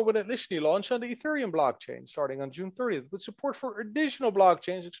 Eurocoin will initially launch on the Ethereum blockchain starting on June 30th with support for additional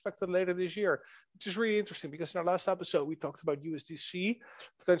blockchains expected later this year, which is really interesting because in our last episode, we talked about USDC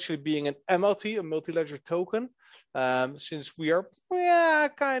potentially being an MLT, a multi-ledger token, since we are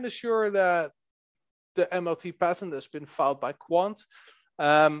kind of sure that the MLT patent has been filed by Quant.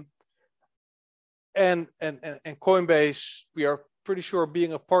 And Coinbase, we are pretty sure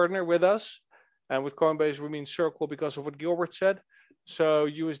being a partner with us, and with Coinbase we mean Circle because of what Gilbert said. So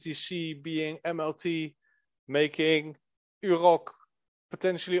USDC being MLT, making EUROC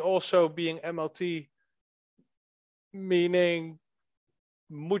potentially also being MLT, meaning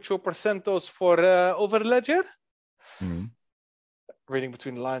mucho percentos for Overledger. Mm-hmm. Reading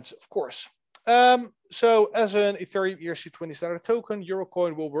between the lines, of course. So as an Ethereum ERC20 standard token,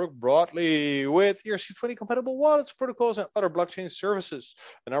 Eurocoin will work broadly with ERC20 compatible wallets, protocols, and other blockchain services.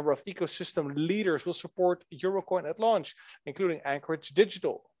 A number of ecosystem leaders will support Eurocoin at launch, including Anchorage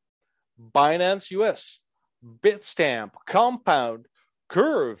Digital, Binance US, Bitstamp, Compound,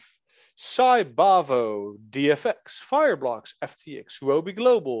 Curve, Cybavo, DFX, Fireblocks, FTX, Huobi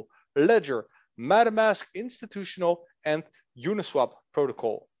Global, Ledger, MetaMask Institutional, and Uniswap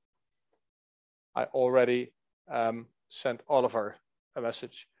Protocol. I already sent Oliver a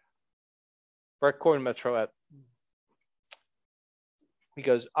message. Where Coin Metro at?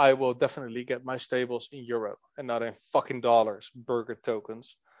 Because I will definitely get my stables in euro and not in fucking dollars, burger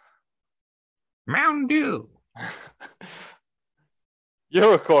tokens. Mountain Dew.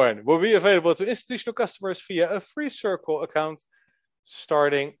 Eurocoin will be available to institutional customers via a free Circle account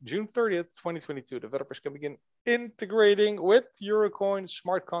starting June 30th, 2022. Developers can begin integrating with Eurocoin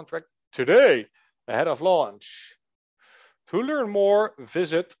smart contract today, ahead of launch. To learn more,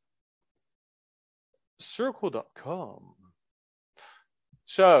 visit circle.com.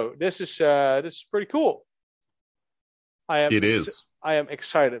 So this is pretty cool. I am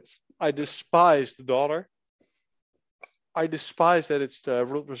excited. I despise the dollar. I despise that it's the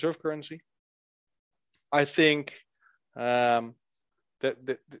world reserve currency. I think that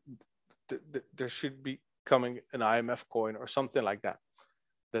there should be coming an IMF coin or something like that.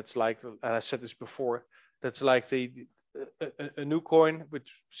 That's like, and I said this before, that's like a new coin,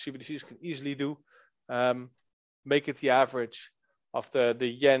 which CBDCs can easily do. Make it the average of the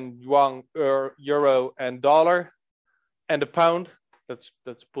yen, yuan, euro, and dollar, and the pound.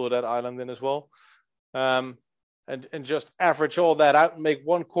 Let's pull that island in as well. And just average all that out and make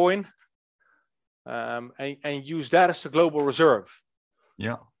one coin. And use that as the global reserve.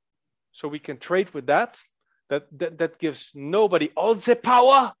 Yeah. So we can trade with that. That gives nobody all the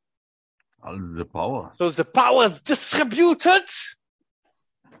power. All the power. So the power is distributed.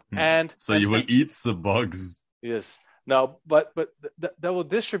 And so you will eat the bugs. Yes. No, but that will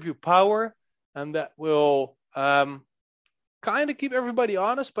distribute power, and that will kind of keep everybody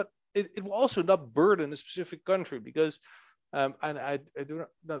honest, but it will also not burden a specific country because, and I do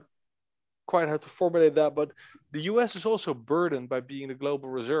not quite how to formulate that, but the US is also burdened by being the global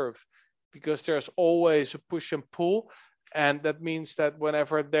reserve because there's always a push and pull, and that means that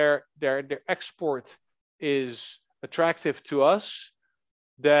whenever their export is attractive to us,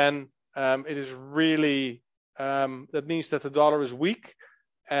 then it is really that means that the dollar is weak,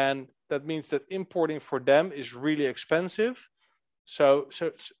 and that means that importing for them is really expensive. So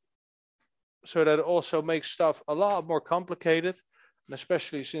that also makes stuff a lot more complicated, and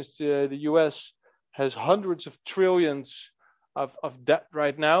especially since the US has hundreds of trillions of debt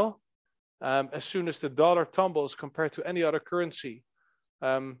right now. as soon as the dollar tumbles compared to any other currency,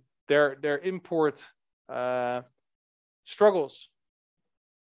 their import struggles,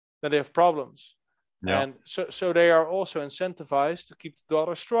 then they have problems. Yeah. And so they are also incentivized to keep the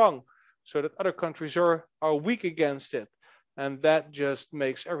dollar strong so that other countries are weak against it. And that just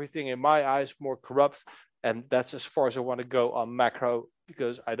makes everything, in my eyes, more corrupt. And that's as far as I want to go on macro,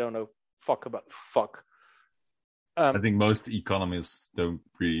 because I don't know fuck about fuck. I think most economists don't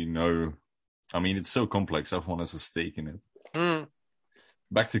really know. I mean, it's so complex. Everyone has a stake in it.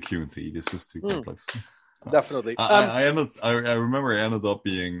 Back to Q&T. This is too complex. Definitely. I remember I ended up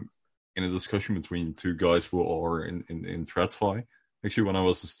being in a discussion between two guys who are in TradFi, actually when I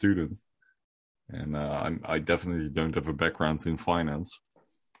was a student. And I definitely don't have a background in finance.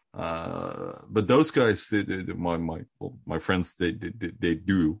 But those guys, my friends, they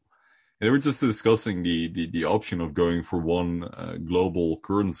do. And they were just discussing the option of going for one global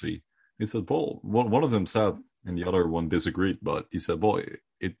currency. He said, well, one of them said, and the other one disagreed, but he said, boy,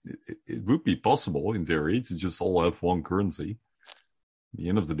 it would be possible in theory to just all have one currency. At the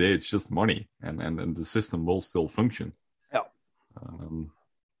end of the day, it's just money, and the system will still function. Yeah.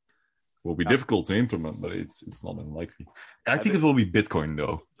 Will be difficult to implement, but it's not unlikely. I think it will be Bitcoin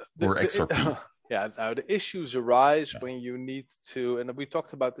though, or XRP. Yeah, now the issues arise when you need to, and we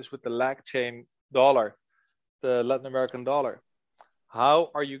talked about this with the lag chain dollar, the Latin American dollar. How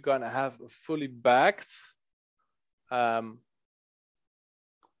are you going to have a fully backed coin,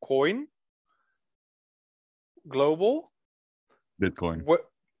 global, Bitcoin,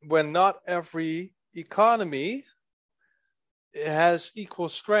 when not every economy has equal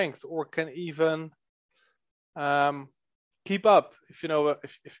strength or can even keep up, if you know what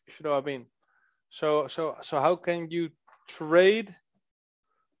I mean. So how can you trade?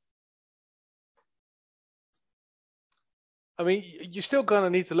 I mean, you're still gonna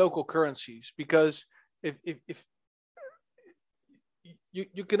need the local currencies, because if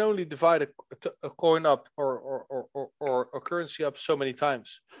you can only divide a coin up or a currency up so many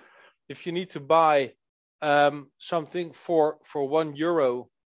times. If you need to buy something for €1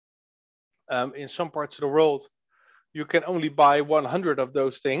 in some parts of the world, you can only buy 100 of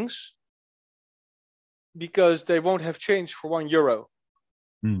those things, because they won't have change for €1.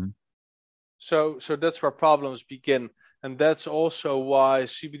 Mm-hmm. So that's where problems begin, and that's also why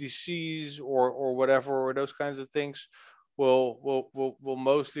CBDCs or whatever, or those kinds of things will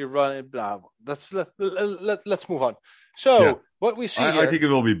mostly run it. Let's move on. So what we see here, I think it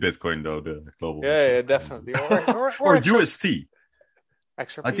will be Bitcoin though, the global. Yeah, definitely, or UST.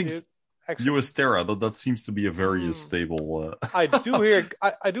 XRP, I think dude. US Terra. That seems to be a very stable. I do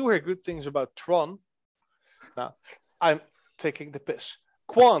hear good things about Tron. Now, I'm taking the piss.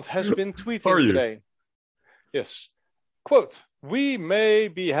 Quant has been tweeting today. Yes. Quote, we may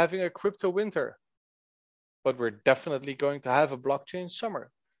be having a crypto winter, but we're definitely going to have a blockchain summer,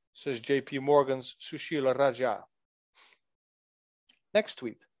 says JP Morgan's Sushila Raja. Next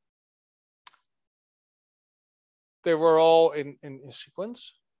tweet. They were all in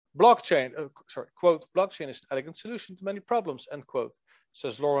sequence. Blockchain, quote, blockchain is an elegant solution to many problems, end quote,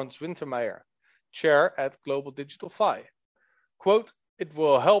 says Lawrence Wintermeyer, chair at Global Digital Fi. Quote, it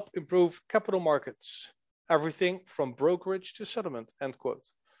will help improve capital markets, everything from brokerage to settlement, end quote.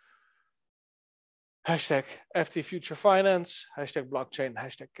 Hashtag FT Future Finance, hashtag blockchain,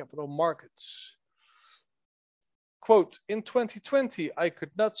 hashtag capital markets. Quote, in 2020, I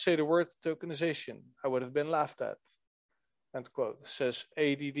could not say the word tokenization. I would have been laughed at, end quote, says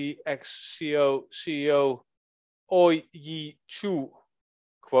ADDX CEO Oi Yi Chu.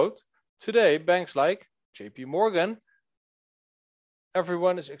 Quote, today, banks like JP Morgan,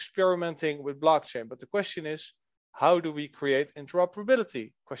 everyone is experimenting with blockchain, but the question is, how do we create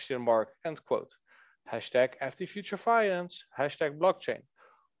interoperability? Question mark, end quote. Hashtag FT Future Finance, hashtag blockchain.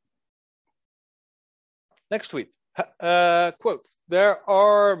 Next tweet. Quote, there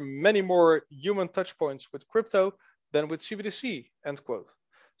are many more human touch points with crypto than with CBDC, end quote,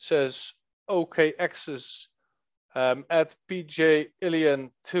 says OKX's at PJ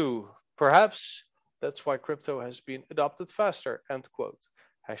Ilian 2. Perhaps that's why crypto has been adopted faster, end quote.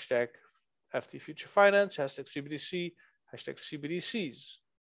 Hashtag FT Future Finance, hashtag CBDC, hashtag CBDCs.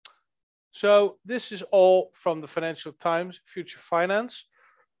 So this is all from the Financial Times, Future Finance.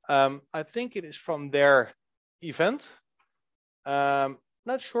 I think it is from their event.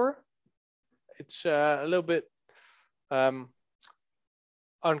 Not sure. It's a little bit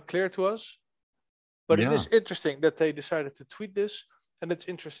unclear to us. But it is interesting that they decided to tweet this. And it's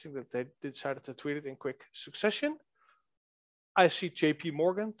interesting that they decided to tweet it in quick succession. I see JP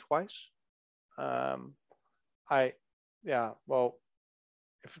Morgan twice.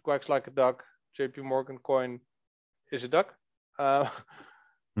 if it quacks like a duck, JP Morgan coin is a duck.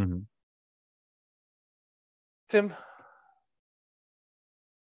 Tim,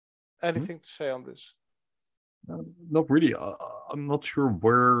 anything to say on this? Not really. I'm not sure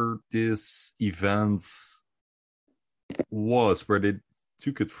where this event was, where they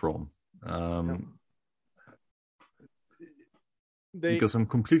took it from. Because I'm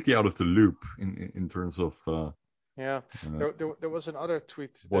completely out of the loop in terms of there was another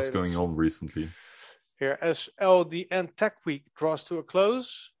tweet today. What's going on recently? Here, as LDN Tech Week draws to a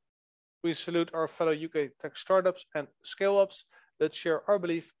close, we salute our fellow UK tech startups and scale-ups that share our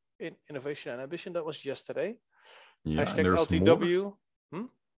belief in innovation and ambition. That was yesterday. Yeah, Hashtag and there's LTW. More.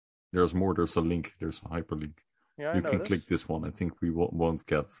 There's more. There's a link. There's a hyperlink. Yeah, you can click this one. I think we won't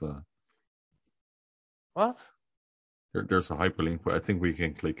get. What? There's a hyperlink, but I think we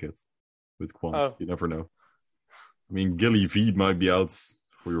can click it with quant. Oh. You never know. I mean, Gilly V might be out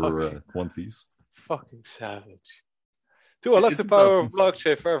for your quanties. Fucking savage. To unlock the power of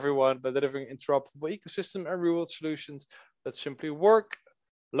blockchain for everyone by delivering interoperable ecosystem and real-world solutions that simply work,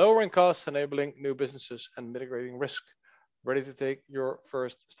 lowering costs, enabling new businesses, and mitigating risk. Ready to take your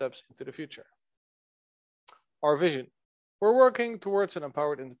first steps into the future. Our vision. We're working towards an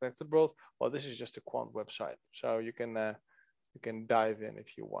empowered, interconnected world. Well, this is just a quant website, so you can dive in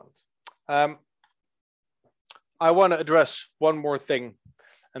if you want. I want to address one more thing,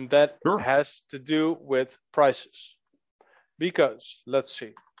 and that has to do with prices. Because, let's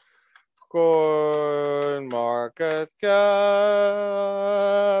see, Coin market cap,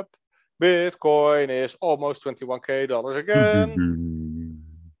 Bitcoin is almost $21,000 again.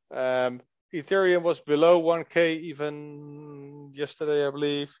 Ethereum was below 1K even yesterday, I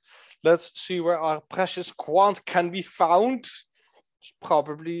believe. Let's see where our precious quant can be found. It's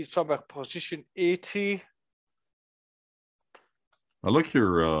probably somewhere position 80. I like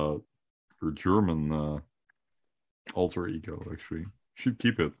your German alter ego, actually. Should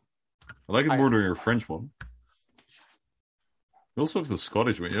keep it. I like it more than your French one. You also have the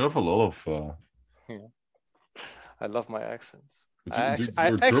Scottish one. You have a lot of... Yeah. I love my accents. Your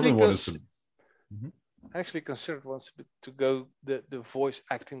German one is... I actually considered once to go the voice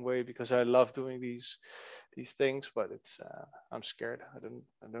acting way because I love doing these things, but it's I'm scared. I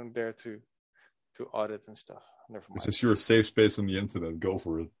don't dare to audit and stuff. Never mind. It's just your safe space on the internet. Go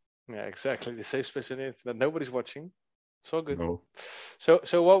for it. Yeah, exactly. The safe space on the internet. Nobody's watching. It's all good. No.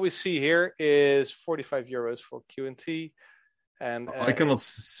 So what we see here is 45 euros for Q&T, and I cannot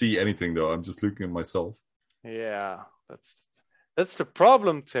see anything though. I'm just looking at myself. Yeah, that's the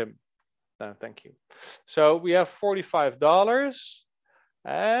problem, Tim. No, thank you. So we have $45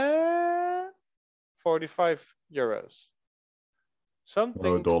 and 45 euros.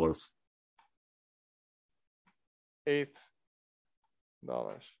 Something. Dollars. $8.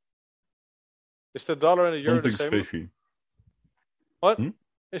 Is the dollar and the euro Something's the same? Fishy. What?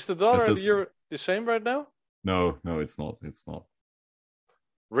 Is the dollar and the euro the same right now? No, it's not. It's not.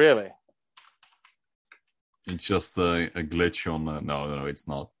 Really? It's just a glitch on. No, it's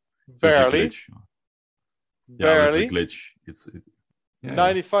not. Barely. It's a glitch. Yeah, it's a glitch. It's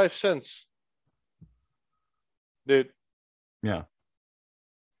 95 cents. Dude. Yeah.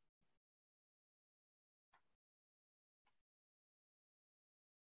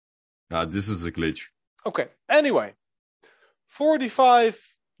 This is a glitch. Okay. Anyway, 45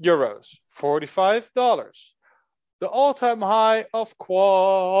 euros, $45. The all-time high of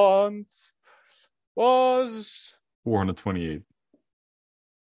quant was 428.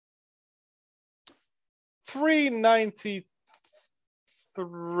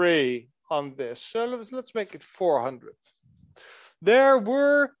 393 on this. So let's make it 400. There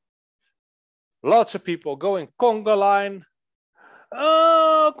were lots of people going conga line.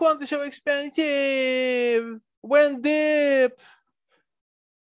 Oh, quant is so expensive. When dip?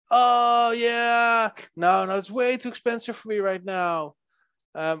 Oh yeah. No, it's way too expensive for me right now.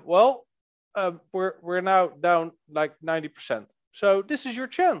 We're now down like 90%. So this is your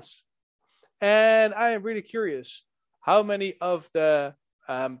chance. And I am really curious how many of the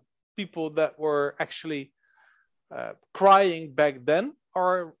people that were actually crying back then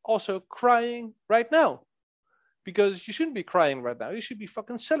are also crying right now. Because you shouldn't be crying right now. You should be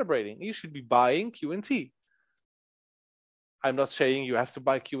fucking celebrating. You should be buying Q&T. I'm not saying you have to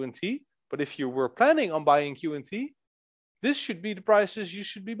buy Q&T, but if you were planning on buying Q&T, this should be the prices you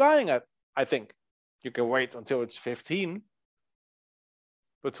should be buying at, I think. You can wait until it's 15.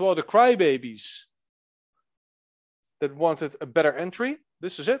 But to all the crybabies that wanted a better entry,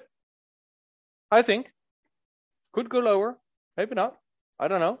 this is it. I think. Could go lower. Maybe not. I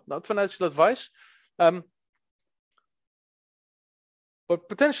don't know. Not financial advice. but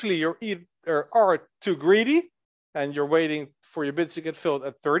potentially you either are too greedy and you're waiting for your bids to get filled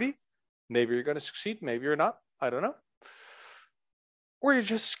at 30. Maybe you're going to succeed, maybe you're not. I don't know. Or you're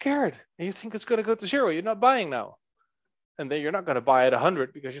just scared and you think it's going to go to 0. You're not buying now. And then you're not going to buy at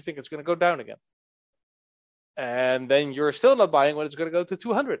 100 because you think it's going to go down again. And then you're still not buying when it's going to go to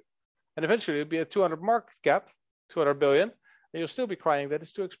 200. And eventually it'll be a 200 market cap, 200 billion, and you'll still be crying that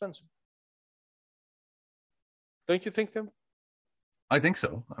it's too expensive. Don't you think, Tim? I think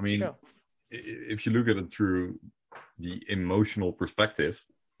so. I mean, if you look at it through the emotional perspective,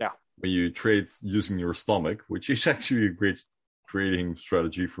 when you trade using your stomach, which is actually a great trading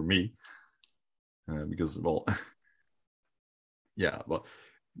strategy for me, because, well,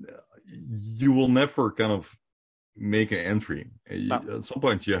 you will never kind of make an entry. At some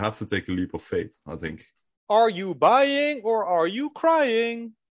point, you have to take a leap of faith, I think. Are you buying or are you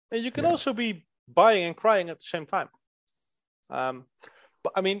crying? And you can also be buying and crying at the same time.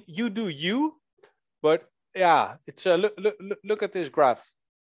 But I mean, you do you, but it's look at this graph.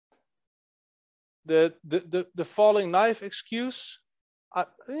 The falling knife excuse,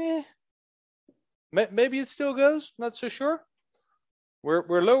 maybe it still goes. Not so sure.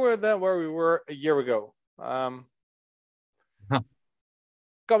 We're lower than where we were a year ago.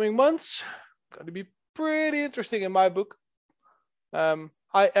 Coming months going to be pretty interesting in my book.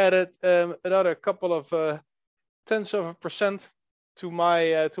 I added another couple of tenths of a percent to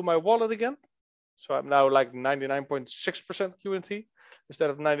my wallet again. So I'm now like 99.6% QNT instead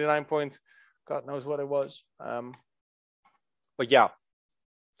of 99. God knows what it was. But yeah.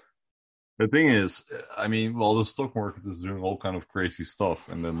 The thing is, I mean, while the stock market is doing all kind of crazy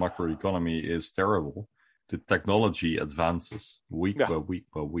stuff and the macroeconomy is terrible, the technology advances week by week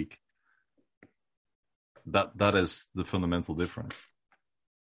by week. That is the fundamental difference.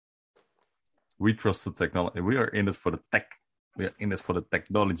 We trust the technology. We are in it for the tech. We are in it for the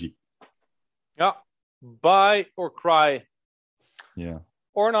technology. Yeah. Buy or cry. Yeah.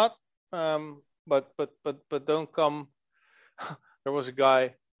 Or not. But don't come. There was a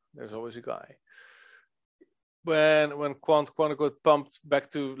guy. There's always a guy. When quote unquote pumped back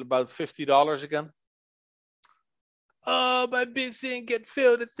to about $50 again. Oh, my bids didn't get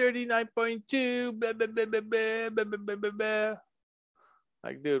filled at 39.2. Blah, blah, blah, blah, blah, blah, blah, blah, blah.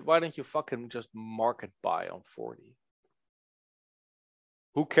 Like, dude, why don't you fucking just market buy on 40?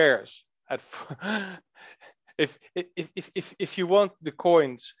 Who cares? If you want the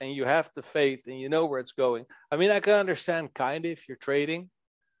coins and you have the faith and you know where it's going, I mean, I can understand kind of if you're trading,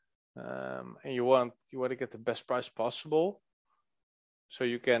 and you want to get the best price possible, so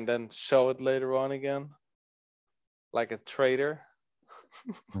you can then sell it later on again, like a trader.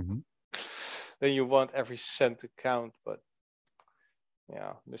 Mm-hmm. Then you want every cent to count, but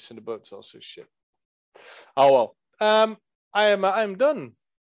missing the boat's also shit. Oh well. I'm done.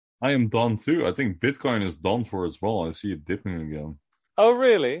 I am done too. I think Bitcoin is done for as well. I see it dipping again. Oh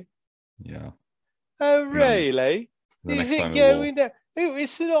really? Yeah. Oh really? Is it going down?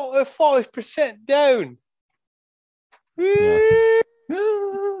 It's not a 5% down.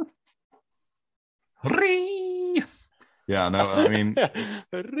 Yeah, no, I mean,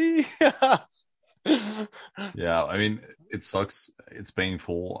 yeah, I mean, it sucks. It's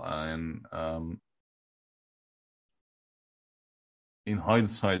painful, and in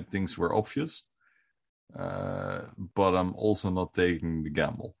hindsight, things were obvious. But I'm also not taking the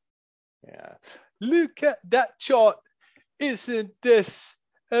gamble. Yeah, look at that chart. Isn't this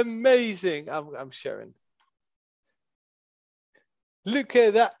amazing? I'm sharing. Look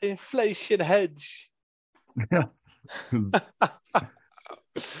at that inflation hedge. Yeah. You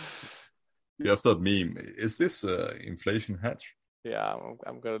have that meme. Is this inflation hedge? Yeah,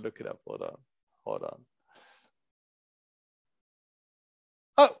 I'm gonna look it up. Hold on.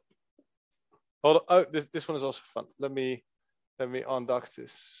 Oh, hold on. Oh, this one is also fun. Let me undock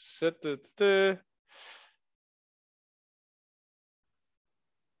this. Said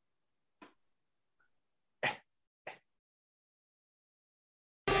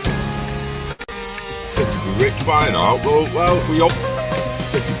you'd be rich by now. Well, we all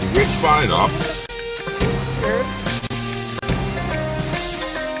said you'd be rich by now.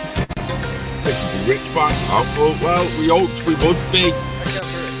 Said you'd be rich by now. Well, we hoped we would be.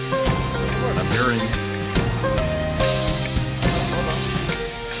 I'm hearing. Hold on.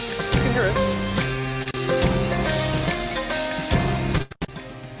 You can hear it.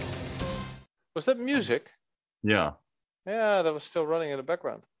 Was that music? Yeah. Yeah, that was still running in the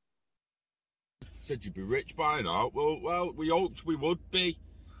background. Said you'd be rich by now. Well, we hoped we would be.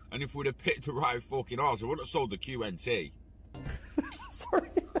 And if we'd have picked the right fucking horse, I wouldn't have sold the QNT.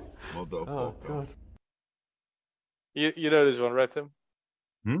 Sorry. Motherfucker. God. You know this one, right, Tim?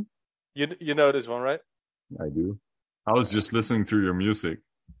 You know this one, right? I do. I was just listening through your music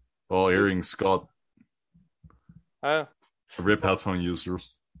while hearing Scott rip headphone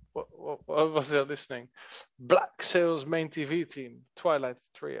users. What was I listening? Black Sails main TV team, Twilight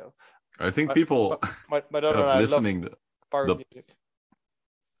Trio. I think people my daughter and I listening love pirate music.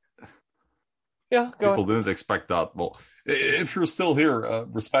 Yeah, go people ahead. didn't expect that. Well, if you're still here,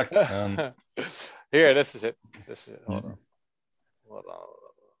 respect. Here, this is it. Hold on.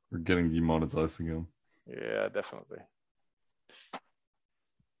 We're getting demonetized again. Yeah, definitely.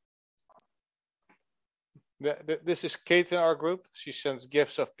 This is Kate in our group. She sends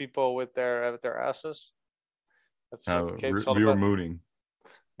gifs of people with their asses. That's what Kate's all we about. were mooning.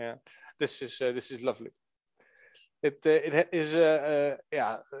 Yeah, this is lovely. It is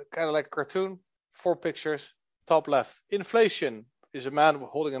kind of like a cartoon. 4 pictures. Top left, inflation is a man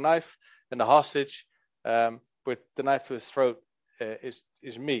holding a knife, and the hostage with the knife to his throat is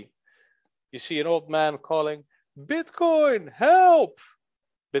me. You see an old man calling, "Bitcoin, help!"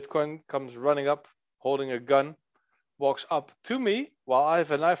 Bitcoin comes running up, holding a gun, walks up to me while I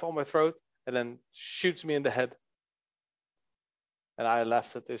have a knife on my throat, and then shoots me in the head. And I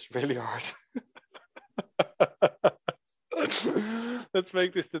laughed at this really hard. Let's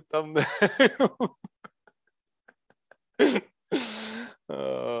make this the thumbnail.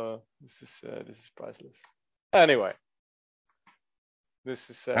 This is priceless. Anyway, this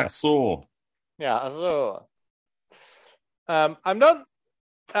is Asshole. yeah. So I'm done.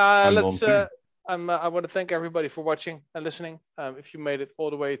 I want to thank everybody for watching and listening. If you made it all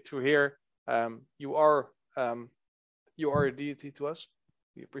the way through here, you are a deity to us.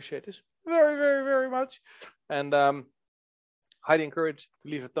 We appreciate this very, very, very much, and highly encourage to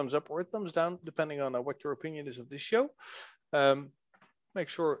leave a thumbs up or a thumbs down, depending on what your opinion is of this show. Make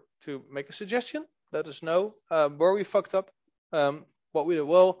sure to make a suggestion. Let us know where we fucked up, what we did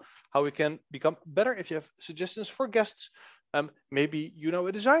well, how we can become better. If you have suggestions for guests, maybe you know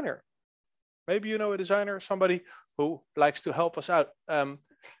a designer. Somebody who likes to help us out.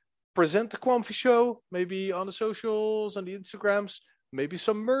 Present the Quamfy show, maybe on the socials, on the Instagrams, maybe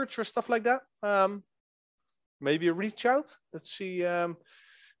some merch or stuff like that. Maybe reach out. Let's see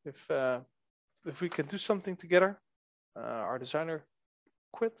if we can do something together. Our designer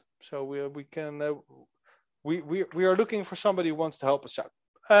quit, so we are looking for somebody who wants to help us out.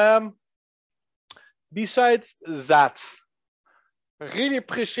 Besides that, really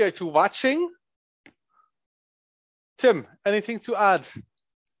appreciate you watching. Tim, anything to add?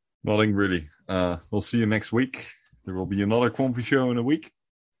 Nothing really. We'll see you next week. There will be another Quamfy show in a week.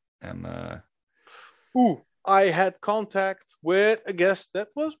 And I had contact with a guest that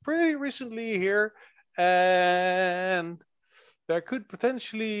was pretty recently here, and there could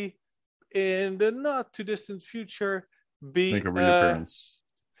potentially, in the not too distant future, be make a reappearance.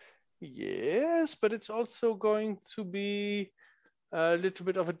 Yes, but it's also going to be a little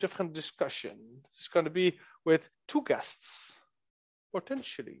bit of a different discussion. It's going to be with 2 guests,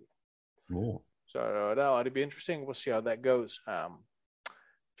 potentially. Oh. So that'll be interesting. We'll see how that goes.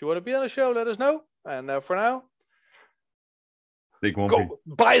 If you want to be on the show, let us know. And for now, go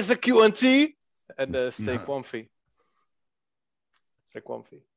buy the QNT and stay Quamfy. Stay Quamfy.